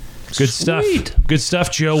 Good stuff. Good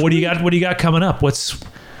stuff, Joe. Sweet. What do you got coming up? What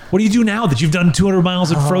do you do now that you've done 200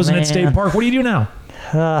 miles at Frozen Head State Park? What do you do now?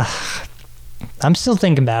 I'm still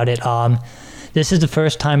thinking about it. This is the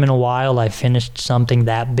first time in a while I finished something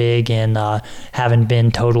that big and haven't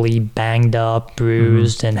been totally banged up,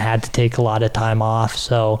 bruised, and had to take a lot of time off.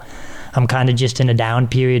 So I'm kind of just in a down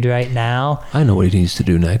period right now. I know what he needs to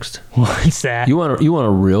do next. What's that? You want a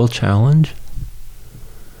real challenge?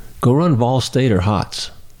 Go run Vol State or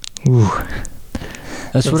Hots. Ooh.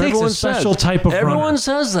 That's what everyone says. Special type of everyone runner.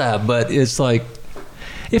 Says that, but it's like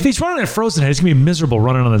if he's running at Frozen Head, he's gonna be miserable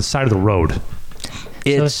running on the side of the road.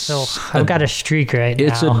 So I've got a streak right now.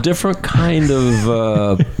 It's a different kind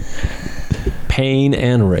of pain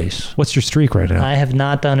and race. What's your streak right now? I have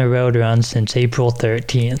not done a road run since April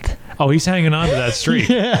 13th. Oh, he's hanging on to that streak.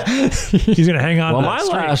 Yeah. He's going to hang on to that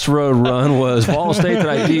streak. Well, my last road run was Ball State that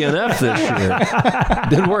I DNF this year.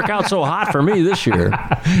 Didn't work out so hot for me this year.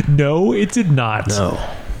 No, it did not. No.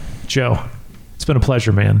 Joe, it's been a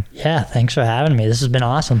pleasure, man. Yeah, thanks for having me. This has been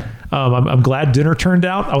awesome. I'm glad dinner turned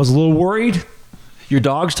out. I was a little worried. Your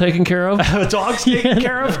dog's taken care of? The dog's taken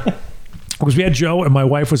care of? Because we had Joe, and my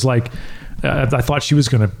wife was like, I thought she was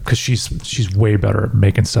going to, because she's way better at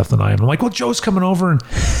making stuff than I am. I'm like, well, Joe's coming over, and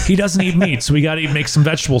he doesn't eat meat, so we got to make some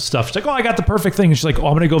vegetable stuff. She's like, oh, I got the perfect thing. And she's like, oh,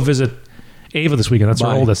 I'm going to go visit Ava this weekend. That's her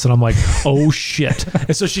oldest. And I'm like, oh, shit.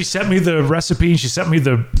 And so she sent me the recipe, and she sent me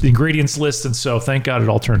the ingredients list, and so thank God it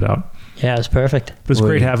all turned out. Yeah, it was perfect. It was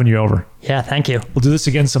great having you over. Yeah, thank you. We'll do this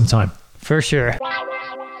again sometime. For sure.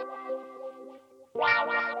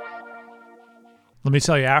 Let me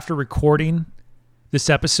tell you, after recording this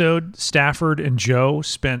episode, Stafford and Joe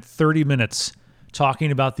spent 30 minutes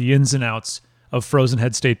talking about the ins and outs of Frozen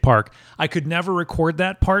Head State Park. I could never record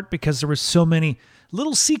that part because there were so many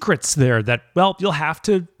little secrets there that, well, you'll have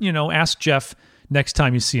to, ask Jeff next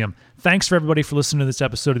time you see him. Thanks for everybody for listening to this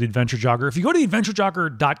episode of The Adventure Jogger. If you go to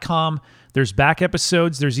theadventurejogger.com, there's back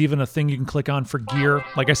episodes. There's even a thing you can click on for gear.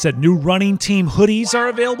 Like I said, new running team hoodies are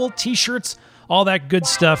available, t-shirts, all that good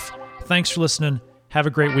stuff. Thanks for listening. Have a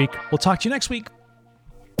great week. We'll talk to you next week.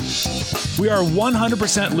 We are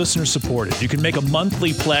 100% listener supported. You can make a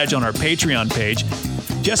monthly pledge on our Patreon page.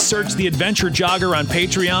 Just search The Adventure Jogger on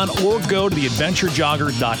Patreon or go to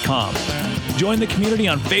theadventurejogger.com. Join the community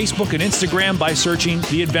on Facebook and Instagram by searching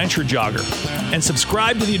The Adventure Jogger. And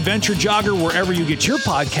subscribe to The Adventure Jogger wherever you get your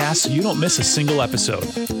podcasts so you don't miss a single episode.